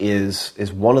Nick is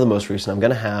one of the most recent. I'm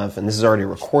going to have, and this is already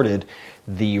recorded,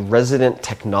 the resident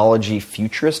technology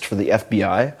futurist for the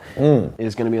FBI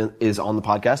is on the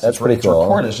podcast. That's pretty cool. It's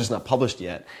recorded. It's just not published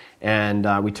yet. And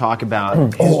we talk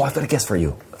about. Oh, I've got a guest for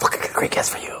you. Fucking got a great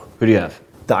guest for you. Who do you have?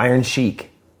 The Iron Sheik.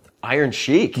 Iron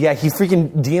Sheik? Yeah, he freaking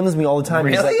DMs me all the time.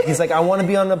 Really? He's like, I want to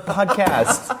be on the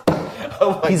podcast.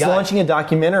 Oh my He's God. launching a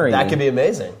documentary. That could be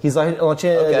amazing. He's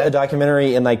launching a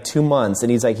documentary in like 2 months,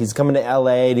 and he's coming to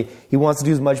LA. He wants to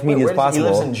do as much media as possible.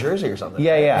 He lives in Jersey or something.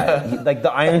 Yeah. Like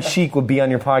the Iron Sheik would be on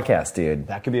your podcast, dude.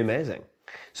 That could be amazing.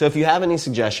 So if you have any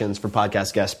suggestions for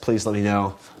podcast guests, please let me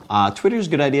know. Twitter's a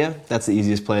good idea. That's the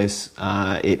easiest place.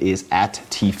 It is at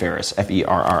tferriss,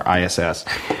 Ferriss.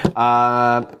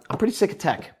 I'm pretty sick of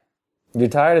tech. You're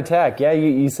tired of tech. Yeah,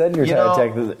 you said you're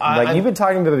tired of tech. You've been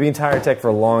talking about being tired of tech for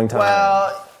a long time.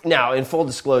 Well, now in full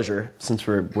disclosure, since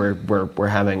we're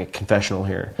having a confessional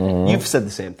here, you've said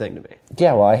the same thing to me.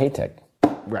 Yeah, well, I hate tech.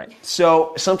 Right.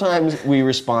 So sometimes we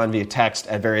respond via text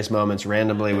at various moments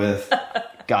randomly with,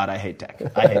 God, I hate tech.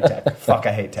 I hate tech. Fuck,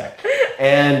 I hate tech.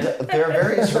 And there are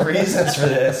various reasons for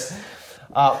this.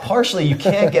 Partially, you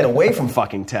can't get away from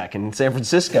fucking tech in San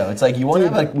Francisco. It's like you want to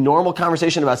have a normal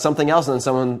conversation about something else, and then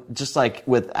someone just like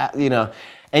with,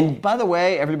 And by the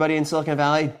way, everybody in Silicon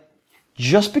Valley,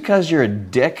 just because you're a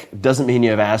dick doesn't mean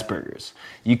you have Asperger's.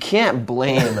 You can't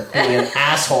blame being an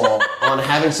asshole on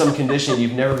having some condition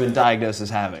you've never been diagnosed as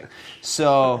having.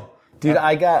 So... Dude,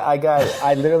 I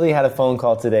literally had a phone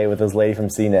call today with this lady from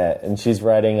CNET, and she's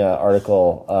writing an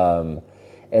article,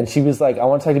 And she was like, I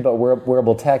want to talk to you about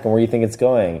wearable tech and where you think it's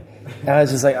going. And I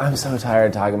was just like, I'm so tired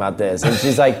of talking about this. And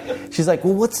she's like,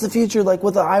 well, what's the future? Like,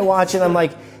 with the iWatch? And I'm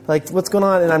like, what's going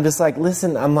on? And I'm just like,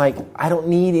 listen, I'm like, I don't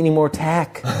need any more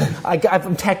tech.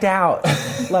 I'm teched out.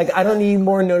 Like, I don't need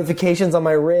more notifications on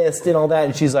my wrist and all that.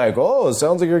 And she's like, oh, it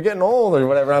sounds like you're getting old or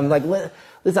whatever. I'm like,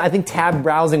 listen, I think tab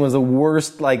browsing was the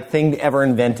worst thing ever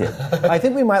invented. I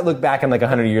think we might look back in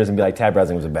 100 years and be like, tab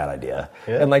browsing was a bad idea.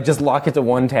 Yeah. And just lock it to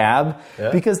one tab.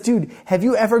 Yeah. Because, dude, have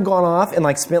you ever gone off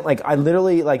and spent I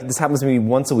literally, this happens to me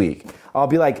once a week. I'll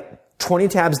be 20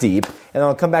 tabs deep, and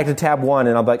I'll come back to tab 1,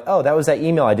 and I'll be like, oh, that was that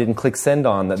email I didn't click send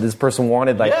on that this person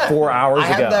wanted 4 hours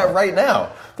ago. I have that right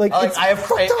now. I have,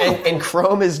 and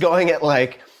Chrome is going at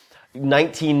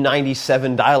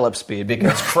 1997 dial-up speed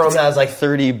because Chrome has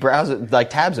 30 browser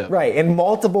tabs open. Right, and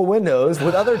multiple windows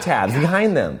with other tabs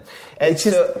behind them. And it's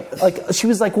just she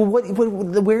was like, well, what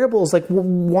the wearables,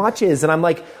 watches, and I'm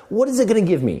like, what is it going to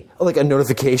give me? A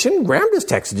notification? Graham just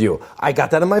texted you. I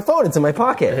got that on my phone. It's in my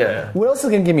pocket. Yeah. What else is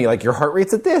it going to give me? Your heart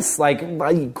rate's at this.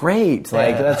 Great.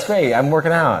 That's great. I'm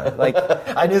working out.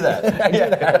 I knew that. I knew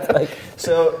that.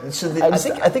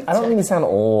 I don't mean to sound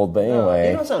old, but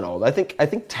anyway. You don't sound old. I think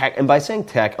tech, and by saying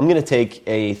tech, I'm going to take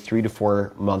a 3 to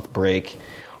 4 month break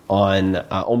on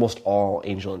almost all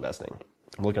angel investing.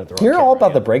 I'm looking at the wrong You're camera all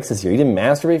about again. the breaks this year. You didn't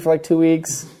masturbate for 2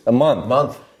 weeks? A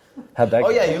month. How'd that go?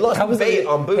 Yeah, you lost weight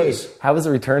on booze. Hey, how was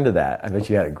the return to that? I bet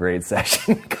you had a great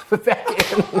session coming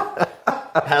back in.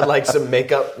 Had some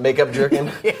makeup jerking.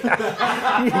 You're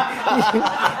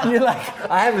I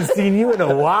haven't seen you in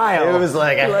a while. It was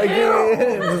yeah,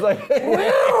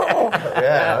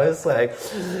 I was I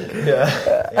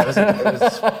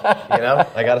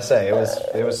gotta say,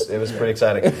 it was pretty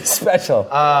exciting. It was special.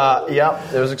 Yeah,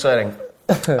 it was exciting.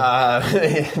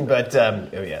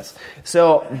 Yes.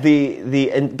 So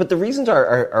but the reasons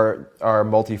are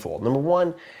multifold. Number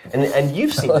one, and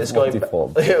you've seen this going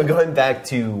back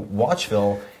to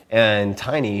Watchville and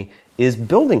Tiny, is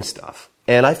building stuff.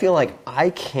 And I feel like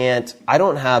I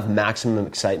don't have maximum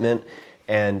excitement,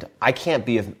 and I can't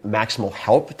be of maximal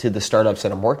help to the startups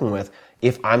that I'm working with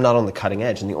if I'm not on the cutting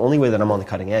edge. And the only way that I'm on the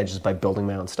cutting edge is by building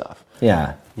my own stuff.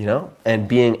 Yeah. And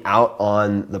being out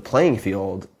on the playing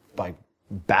field by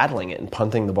battling it and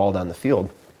punting the ball down the field.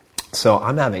 So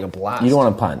I'm having a blast. You don't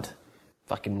want to punt.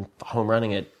 Fucking home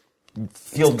running it.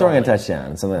 Field throwing a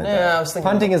touchdown, something like that. Yeah, I was thinking.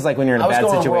 Punting is when you're in a bad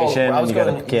situation and you got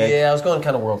to kick. Yeah, I was going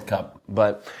kind of World Cup,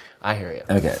 but I hear you.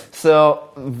 Okay.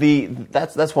 So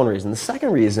that's one reason. The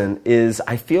second reason is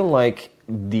I feel like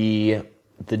the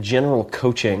general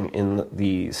coaching in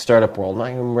the startup world, we're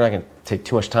not going to take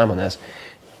too much time on this,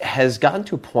 has gotten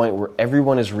to a point where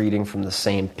everyone is reading from the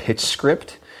same pitch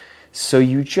script. So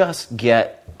you just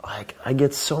get, I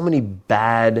get so many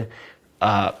bad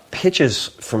pitches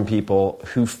from people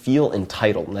who feel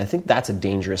entitled. And I think that's a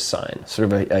dangerous sign,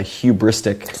 sort of a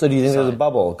hubristic So do you think sign. there's a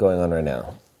bubble going on right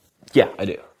now? Yeah, I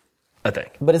do. I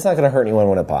think. But it's not going to hurt anyone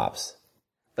when it pops.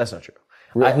 That's not true.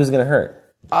 Who's going to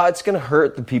hurt? It's going to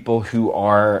hurt the people who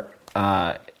are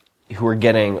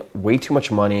getting way too much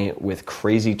money with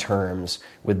crazy terms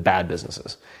with bad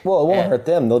businesses. Well, it won't hurt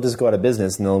them. They'll just go out of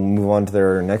business and they'll move on to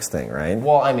their next thing, right?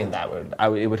 Well, I mean,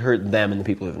 it would hurt them and the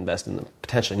people who've invested in them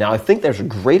potentially. Now, I think there's a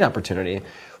great opportunity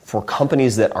for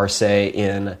companies that are, say,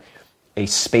 in a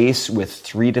space with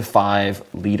 3 to 5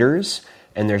 leaders,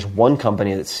 and there's one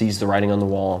company that sees the writing on the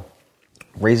wall,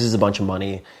 raises a bunch of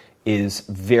money, is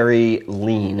very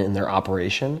lean in their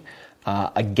operation,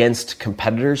 against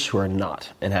competitors who are not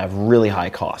and have really high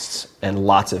costs and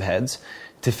lots of heads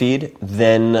to feed,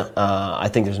 then I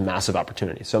think there's a massive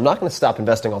opportunity. So I'm not going to stop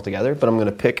investing altogether, but I'm going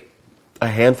to pick a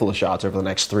handful of shots over the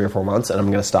next 3 or 4 months, and I'm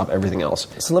going to stop everything else.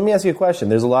 So let me ask you a question.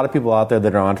 There's a lot of people out there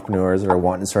that are entrepreneurs that are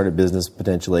wanting to start a business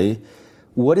potentially.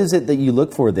 What is it that you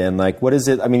look for then? What is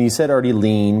it? I mean, you said already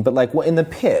lean, but what in the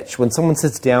pitch, when someone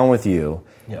sits down with you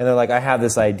and they're like, I have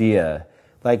this idea,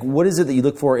 what is it that you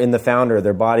look for in the founder,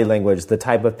 their body language, the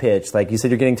type of pitch? You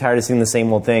said you're getting tired of seeing the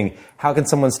same old thing. How can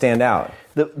someone stand out?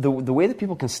 The way that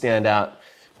people can stand out,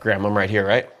 Graham, I'm right here,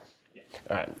 right? Yeah.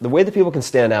 All right. The way that people can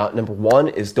stand out, number one,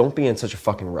 is don't be in such a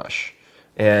fucking rush.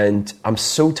 And I'm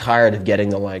so tired of getting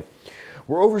the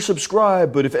we're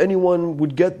oversubscribed, but if anyone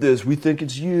would get this, we think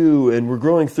it's you, and we're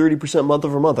growing 30% month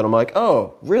over month. And I'm like,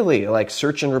 oh, really?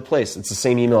 Search and replace. It's the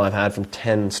same email I've had from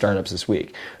 10 startups this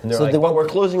week. And they're we're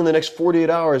closing in the next 48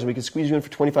 hours, and we can squeeze you in for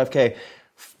 $25K.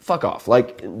 Fuck off.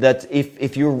 That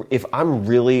if I'm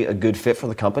really a good fit for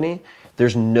the company,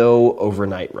 there's no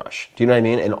overnight rush. Do you know what I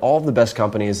mean? And all of the best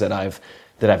companies that I've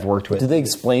worked with. Did they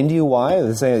explain to you why?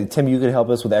 They say, Tim, you could help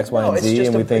us with X, Y, and Z,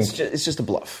 and we think it's just a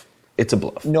bluff. it's a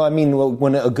bluff. No, I mean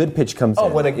when a good pitch comes in. Oh,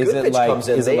 when a good pitch comes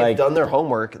in, they've done their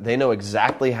homework. They know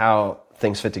exactly how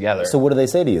things fit together. So what do they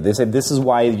say to you? They say, this is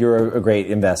why you're a great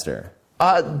investor.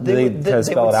 They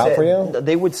spell it out for you?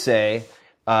 They would say,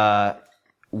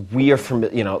 we're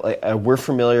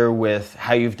familiar with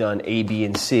how you've done A, B,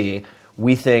 and C.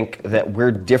 We think that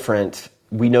we're different.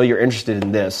 We know you're interested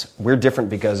in this. We're different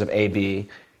because of A, B,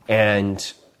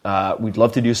 and we'd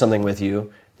love to do something with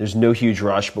you. There's no huge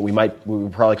rush, but we're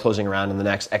probably closing around in the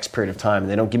next X period of time.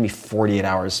 And they don't give me 48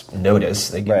 hours notice.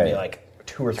 They give me like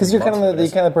 2 or 3 months. Because you're the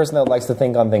kind of person that likes to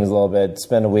think on things a little bit,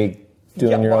 spend a week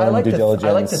doing your own due diligence.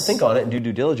 I like to think on it and do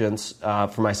due diligence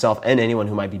for myself and anyone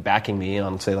who might be backing me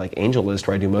on, say, like AngelList,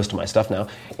 where I do most of my stuff now.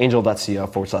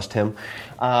 Angel.co/Tim.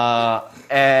 I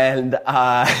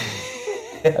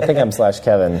think I'm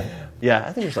 /Kevin. Yeah,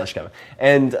 I think you're /Kevin.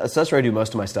 And so that's where I do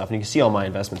most of my stuff, and you can see all my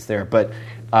investments there. But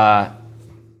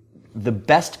the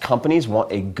best companies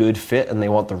want a good fit, and they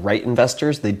want the right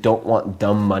investors. They don't want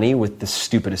dumb money with the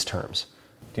stupidest terms.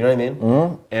 Do you know what I mean?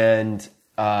 Mm-hmm.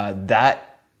 And that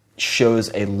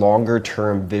shows a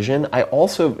longer-term vision. I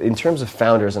also, in terms of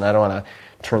founders, and I don't want to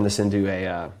turn this into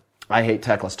I hate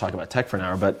tech, let's talk about tech for an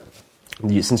hour, but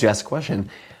since you asked the question,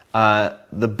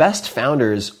 the best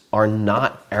founders are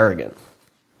not arrogant.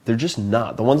 They're just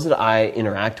not. The ones that I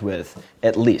interact with,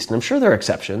 at least, and I'm sure there are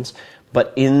exceptions,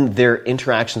 but in their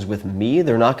interactions with me,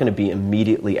 they're not going to be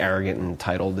immediately arrogant and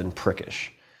entitled and prickish.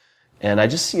 And I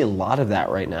just see a lot of that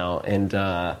right now. And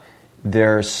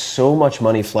there's so much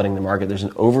money flooding the market. There's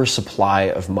an oversupply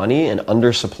of money and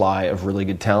undersupply of really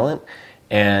good talent.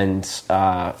 And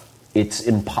it's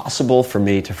impossible for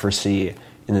me to foresee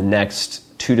in the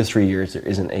next 2 to 3 years there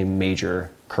isn't a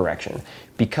major correction.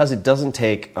 Because it doesn't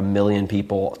take 1 million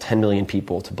people, 10 million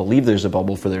people to believe there's a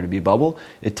bubble for there to be a bubble.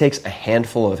 It takes a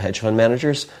handful of hedge fund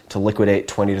managers to liquidate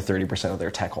 20 to 30% of their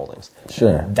tech holdings.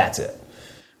 Sure. That's it.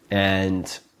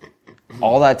 And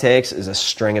all that takes is a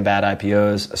string of bad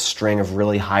IPOs, a string of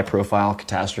really high-profile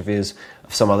catastrophes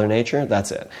of some other nature. That's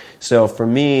it. So for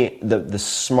me, the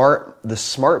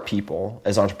smart people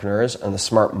as entrepreneurs and the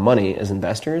smart money as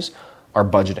investors are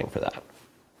budgeting for that.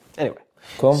 Anyway.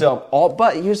 Cool.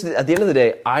 But here's at the end of the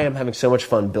day, I am having so much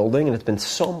fun building, and it's been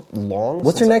so long.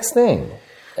 What's your next thing?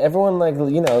 Everyone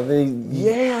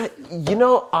Yeah,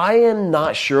 I am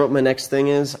not sure what my next thing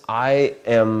is. I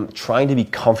am trying to be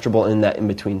comfortable in that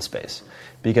in-between space.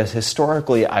 Because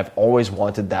historically, I've always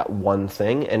wanted that one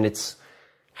thing, and it's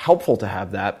helpful to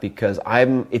have that because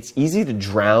it's easy to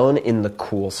drown in the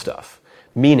cool stuff.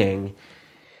 Meaning,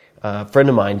 a friend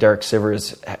of mine, Derek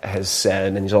Sivers, has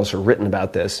said, and he's also written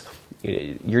about this,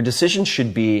 your decision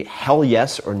should be hell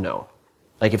yes or no.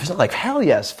 Like if it's not like hell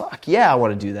yes, fuck yeah, I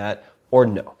want to do that, or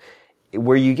no.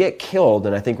 Where you get killed,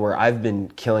 and I think where I've been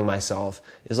killing myself,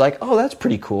 is like, oh, that's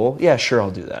pretty cool. Yeah, sure,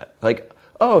 I'll do that. Like,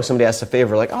 oh, somebody asks a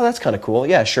favor, like, oh, that's kind of cool.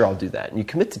 Yeah, sure, I'll do that. And you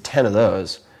commit to 10 of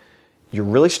those, you're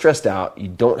really stressed out, you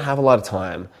don't have a lot of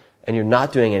time, and you're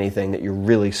not doing anything that you're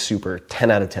really super 10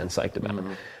 out of 10 psyched about.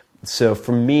 Mm-hmm. So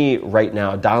for me right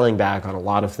now, dialing back on a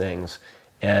lot of things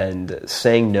and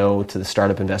saying no to the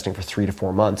startup investing for 3 to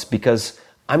 4 months because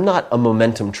I'm not a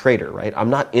momentum trader, right?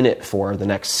 I'm not in it for the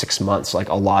next 6 months like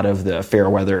a lot of the fair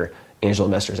weather angel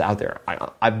investors out there.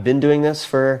 I've been doing this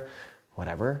for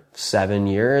 7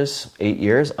 years, 8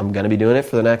 years. I'm going to be doing it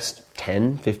for the next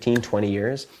 10, 15, 20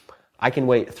 years. I can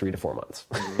wait 3 to 4 months.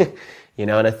 And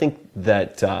I think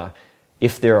that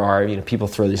if there are, people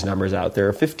throw these numbers out, there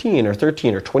are 15 or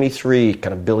 13 or 23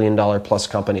 kind of $1 billion plus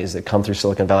companies that come through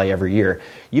Silicon Valley every year.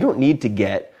 You don't need to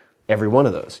get every one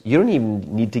of those. You don't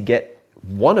even need to get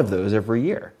one of those every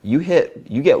year. You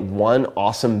get one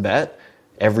awesome bet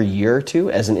every year or two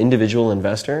as an individual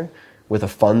investor with a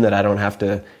fund that I don't have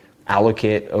to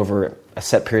allocate over a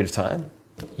set period of time.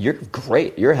 You're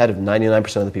great. You're ahead of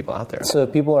 99% of the people out there. So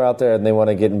if people are out there and they want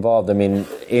to get involved, I mean,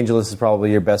 AngelList is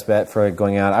probably your best bet for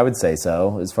going out. I would say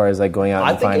so, as far as like going out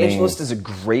and finding... I think AngelList is a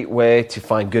great way to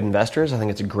find good investors. I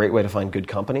think it's a great way to find good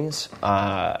companies.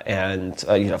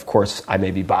 Of course, I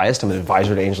may be biased. I'm an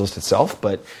advisor to AngelList itself,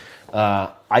 but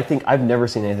I think I've never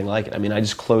seen anything like it. I mean, I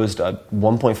just closed a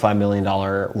 $1.5 million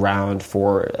round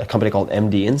for a company called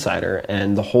MD Insider,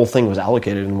 and the whole thing was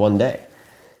allocated in one day.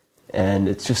 And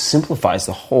it just simplifies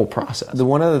the whole process. The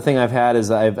one other thing I've had is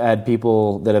I've had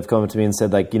people that have come to me and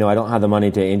said, like, I don't have the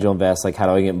money to angel invest. Like, how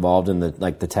do I get involved in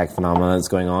the tech phenomenon that's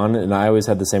going on? And I always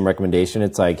had the same recommendation.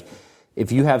 It's like,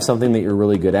 if you have something that you're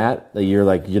really good at, that you're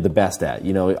the best at,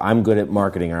 I'm good at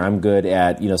marketing, or I'm good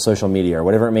at, social media, or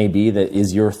whatever it may be that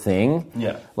is your thing.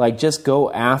 Yeah. Like, just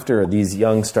go after these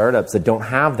young startups that don't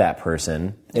have that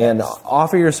person and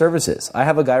offer your services. I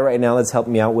have a guy right now that's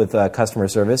helping me out with customer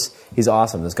service. He's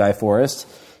awesome. This guy, Forrest.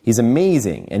 He's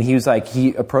amazing. And he was like,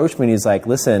 he approached me and he's like,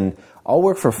 listen, I'll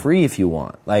work for free if you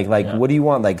want. What do you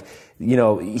want?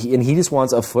 And he just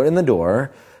wants a foot in the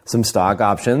door, some stock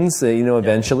options,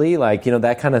 eventually,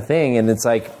 that kind of thing. And it's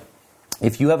like,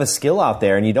 if you have a skill out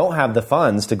there and you don't have the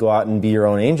funds to go out and be your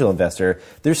own angel investor,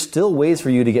 there's still ways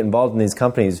for you to get involved in these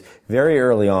companies very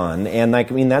early on. And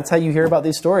that's how you hear about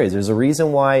these stories. There's a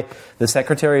reason why the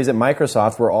secretaries at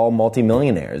Microsoft were all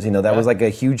multimillionaires. That was like a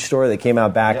huge story that came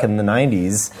out back in the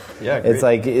 90s. Yeah, agreed. It's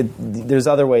like there's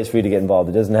other ways for you to get involved.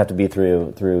 It doesn't have to be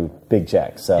through big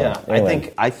checks. So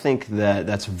anyway. I think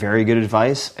that's very good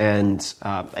advice. And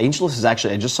AngelList is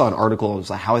actually, I just saw an article. It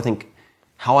was like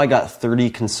how I got 30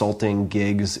 consulting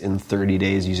gigs in 30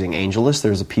 days using AngelList.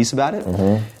 There's a piece about it.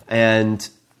 Mm-hmm. And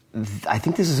I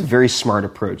think this is a very smart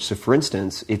approach. So for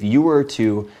instance, if you were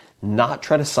to not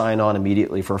try to sign on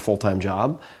immediately for a full-time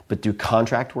job, but do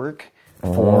contract work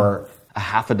for a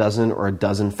half a dozen or a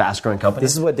dozen fast-growing companies.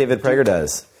 This is what David Prager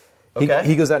does. Okay.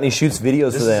 He goes out and he shoots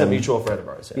videos for them. This is a mutual friend of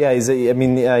ours. Yeah, he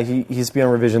used to be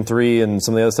on Revision 3 and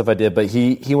some of the other stuff I did, but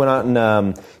he went out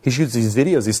and he shoots these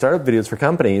videos, these startup videos for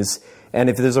companies. And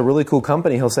if there's a really cool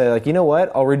company, he'll say, you know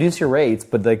what, I'll reduce your rates,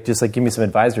 but just give me some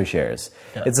advisory shares.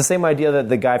 Yeah. It's the same idea that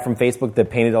the guy from Facebook that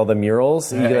painted all the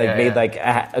murals, made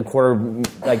a quarter,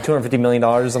 $250 million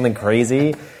or something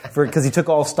crazy, because he took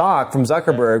all stock from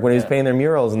Zuckerberg when he was painting their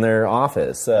murals in their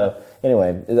office. So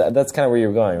anyway, that's kind of where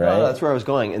you're going, right? No, that's where I was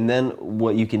going. And then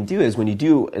what you can do is when you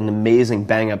do an amazing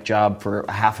bang-up job for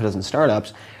a half a dozen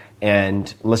startups,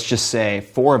 and let's just say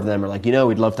 4 of them are like,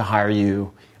 we'd love to hire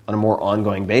you on a more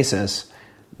ongoing basis,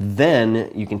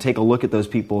 then you can take a look at those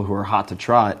people who are hot to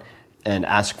trot and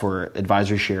ask for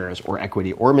advisory shares or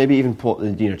equity, or maybe even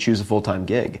choose a full-time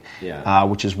gig,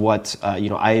 which is what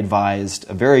I advised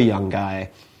a very young guy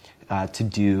to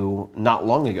do not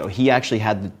long ago. He actually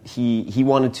he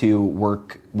wanted to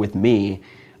work with me,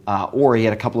 or he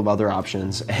had a couple of other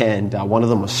options, and one of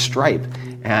them was Stripe.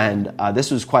 And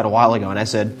this was quite a while ago, and I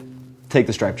said, take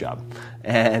the Stripe job.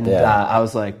 And I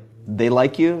was like, they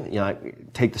like you,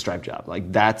 take the Stripe job.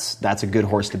 That's a good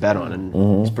horse to bet on, and I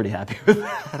was pretty happy with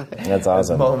that. That's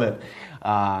awesome. At the moment.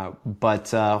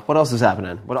 But what else is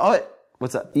happening?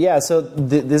 What's up? Yeah, so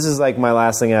this is my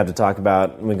last thing I have to talk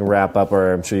about. We can wrap up,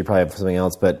 or I'm sure you probably have something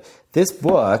else. But this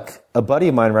book, a buddy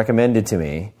of mine recommended to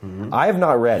me. Mm-hmm. I have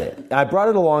not read it. I brought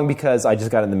it along because I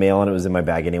just got it in the mail and it was in my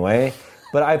bag anyway.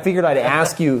 But I figured I'd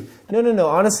ask you. No.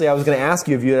 Honestly, I was going to ask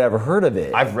you if you had ever heard of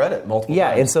it. I've read it multiple times.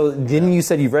 Yeah, and so then you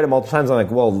said you've read it multiple times. I'm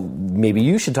like, well, maybe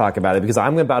you should talk about it because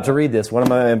I'm about to read this. What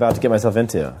am I about to get myself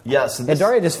into? Yeah. So and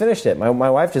Daria just finished it. My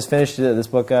wife just finished this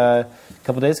book a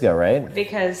couple days ago, right?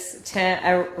 Because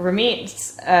Ramit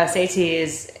Sethi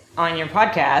is on your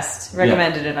podcast.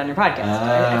 Recommended it on your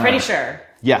podcast. I'm pretty sure.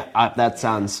 Yeah, that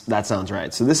sounds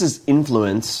right. So this is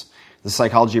Influence: The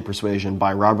Psychology of Persuasion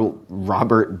by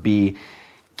Robert B.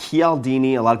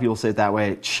 Cialdini, a lot of people say it that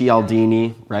way,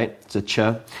 Cialdini, right? It's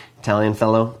a Italian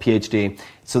fellow, PhD.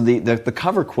 So the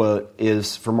cover quote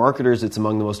is, for marketers, it's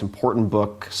among the most important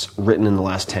books written in the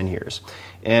last 10 years.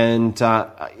 And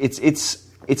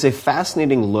it's a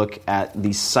fascinating look at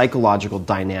the psychological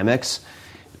dynamics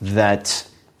that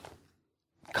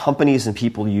companies and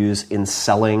people use in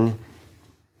selling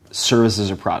services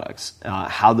or products,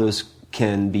 how those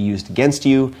can be used against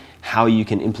you, how you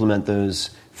can implement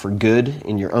those for good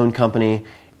in your own company,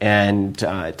 and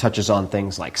it touches on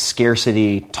things like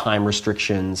scarcity, time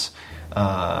restrictions,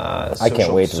 I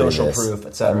can't wait to social read this. proof,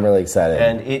 etc. I'm really excited.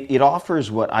 And it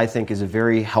offers what I think is a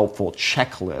very helpful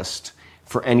checklist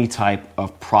for any type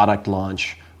of product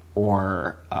launch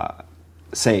or,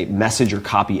 say, message or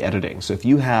copy editing. So if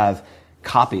you have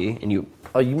copy, and you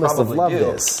must have loved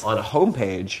this on a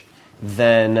homepage,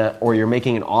 then, or you're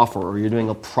making an offer, or you're doing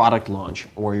a product launch,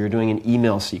 or you're doing an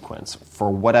email sequence for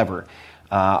whatever,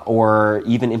 or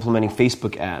even implementing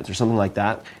Facebook ads or something like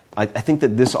that, I think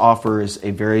that this offers a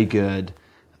very good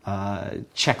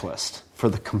checklist for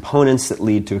the components that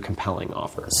lead to a compelling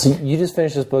offer. So you just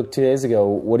finished this book 2 days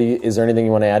ago. Is there anything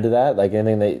you want to add to that? Like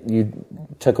anything that you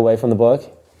took away from the book?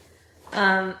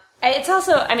 It's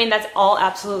also, that's all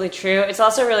absolutely true. It's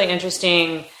also really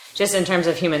interesting just in terms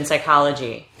of human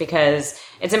psychology, because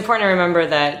it's important to remember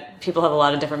that people have a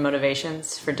lot of different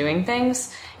motivations for doing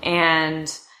things,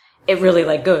 and it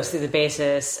really goes through the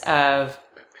basis of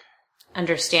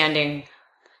understanding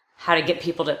how to get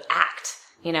people to act,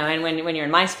 and when you're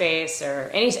in MySpace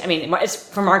or it's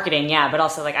for marketing, yeah, but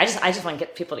also I just want to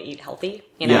get people to eat healthy,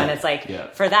 and it's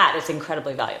for that, it's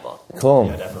incredibly valuable. Cool.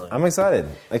 Yeah, definitely. I'm excited.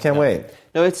 I can't wait.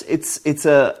 No, I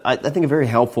think a very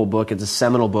helpful book. It's a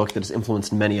seminal book that has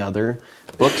influenced many other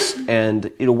books.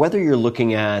 And, whether you're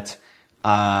looking at,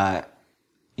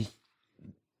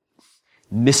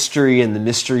 mystery and the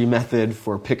mystery method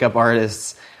for pickup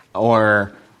artists,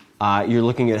 or you're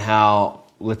looking at how,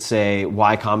 let's say,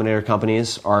 Y Combinator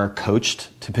companies are coached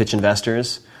to pitch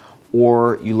investors,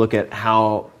 or you look at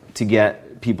how to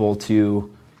get people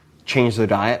to change their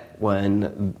diet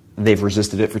when they've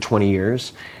resisted it for 20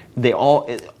 years.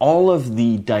 All of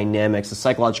the dynamics, the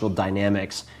psychological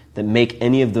dynamics that make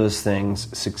any of those things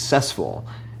successful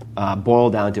boil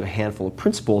down to a handful of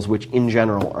principles, which in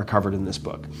general are covered in this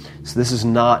book. So this is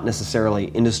not necessarily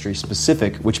industry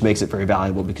specific, which makes it very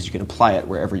valuable because you can apply it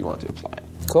wherever you want to apply it.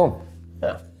 Cool.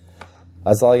 Yeah.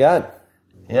 That's all I got.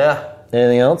 Yeah.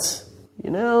 Anything else?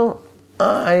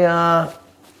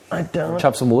 I don't.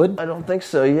 Chop some wood? I don't think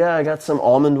so. Yeah, I got some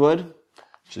almond wood,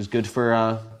 which is good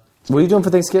for... what are you doing for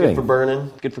Thanksgiving? Good for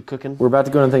burning, good for cooking. We're about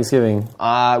to go on Thanksgiving.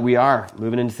 We are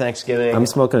moving into Thanksgiving. I'm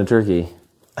smoking a turkey.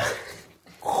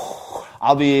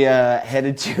 I'll be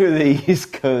headed to the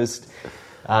East Coast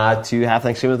to have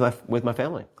Thanksgiving with my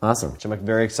family. Awesome. Which I'm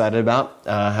very excited about.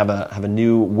 Have a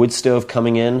new wood stove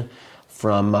coming in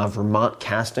from Vermont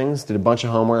Castings. Did a bunch of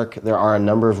homework. There are a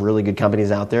number of really good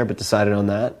companies out there, but decided on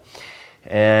that.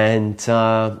 And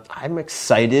I'm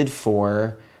excited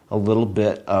for a little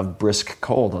bit of brisk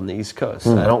cold on the East Coast.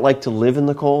 I don't like to live in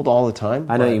the cold all the time.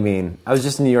 I know what you mean. I was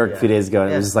just in New York a few days ago,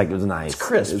 and it was just like, it was nice. It's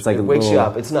crisp. It's like it wakes you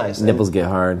up. It's nice. Nipples get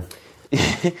hard.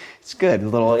 It's good.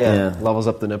 Levels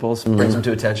up the nipples, brings them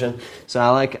to attention. So I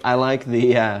like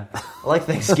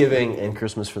Thanksgiving and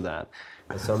Christmas for that.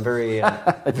 So I'm very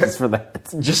just for that,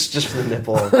 just for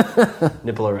the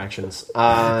nipple erections.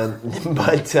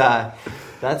 But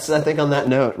that's, I think, on that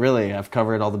note. Really, I've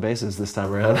covered all the bases this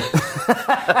time around.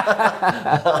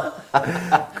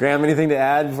 Graham, anything to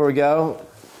add before we go?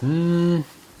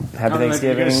 Happy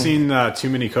Thanksgiving. Have you guys seen Too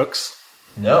Many Cooks?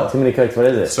 No. Too Many Cooks. What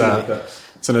is it?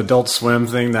 It's an Adult Swim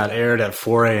thing that aired at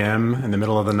 4 a.m. in the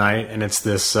middle of the night, and it's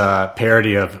this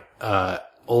parody of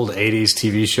old 80s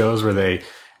TV shows where they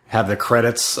have the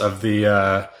credits of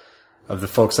the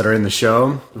folks that are in the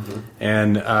show,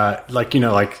 and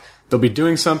they'll be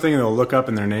doing something and they'll look up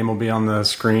and their name will be on the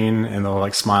screen and they'll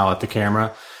like smile at the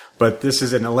camera. But this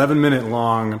is an 11-minute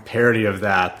long parody of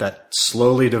that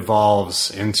slowly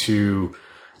devolves into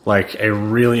like a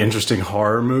really interesting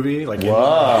horror movie.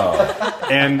 Wow.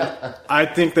 And I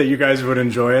think that you guys would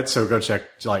enjoy it, so go watch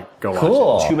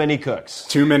it. Too Many Cooks.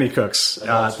 Too Many Cooks.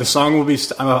 The song will be,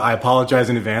 I apologize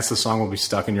in advance, the song will be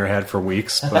stuck in your head for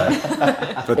weeks, but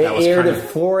that was aired at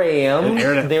 4 a.m.? It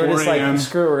aired at 4 a.m. They were just like,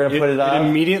 screw it, we're going to put it up?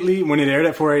 When it aired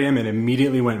at 4 a.m., it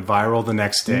immediately went viral the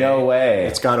next day. No way.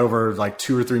 It's got over like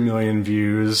 2 or 3 million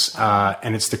views,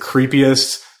 and it's the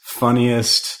creepiest,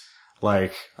 funniest,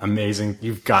 like amazing.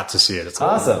 You've got to see it. It's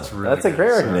awesome. It's really That's a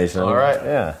great recommendation. All right.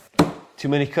 Yeah. Too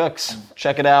Many Cooks.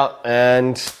 Check it out.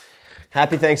 And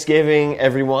happy Thanksgiving,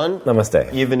 everyone.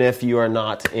 Namaste. Even if you are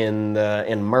not in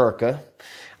America.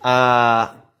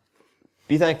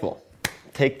 Be thankful.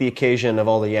 Take the occasion of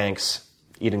all the Yanks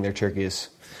eating their turkeys.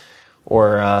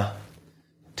 Or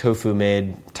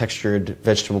tofu-made, textured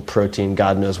vegetable protein,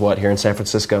 God knows what, here in San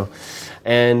Francisco.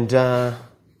 And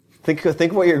think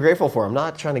of what you're grateful for. I'm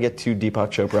not trying to get too Deepak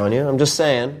Chopra on you. I'm just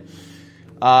saying.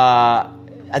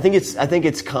 I think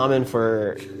it's common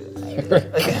for.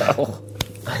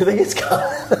 I think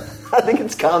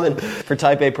it's common for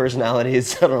Type A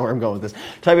personalities. I don't know where I'm going with this.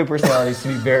 Type A personalities to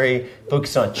be very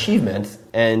focused on achievement,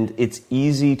 and it's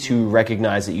easy to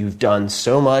recognize that you've done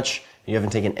so much, and you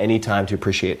haven't taken any time to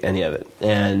appreciate any of it.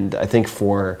 And I think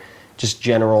for just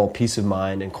general peace of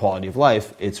mind and quality of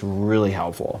life, it's really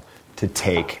helpful to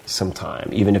take some time,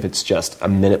 even if it's just a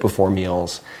minute before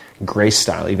meals, grace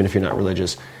style, even if you're not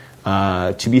religious,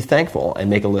 to be thankful and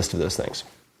make a list of those things.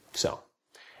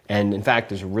 And in fact,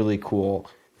 there's a really cool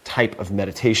type of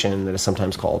meditation that is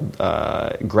sometimes called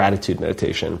gratitude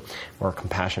meditation or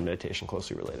compassion meditation,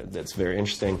 closely related. That's very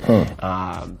interesting,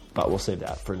 but we'll save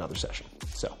that for another session.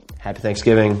 So, happy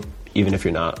Thanksgiving, even if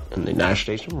you're not in the United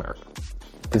States of America.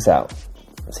 Peace out.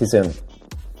 See you soon.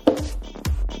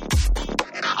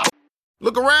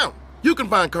 Look around. You can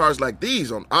find cars like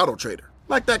these on AutoTrader,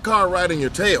 like that car riding your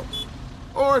tail.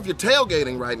 Or if you're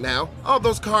tailgating right now, all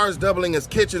those cars doubling as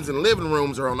kitchens and living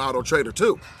rooms are on AutoTrader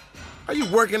too. Are you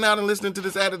working out and listening to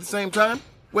this ad at the same time?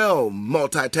 Well,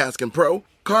 multitasking pro,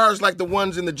 cars like the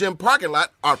ones in the gym parking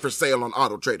lot are for sale on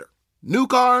AutoTrader. New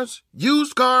cars,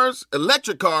 used cars,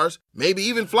 electric cars, maybe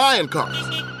even flying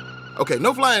cars. Okay,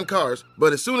 no flying cars,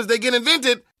 but as soon as they get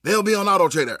invented, they'll be on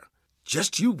AutoTrader.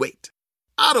 Just you wait.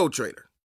 AutoTrader.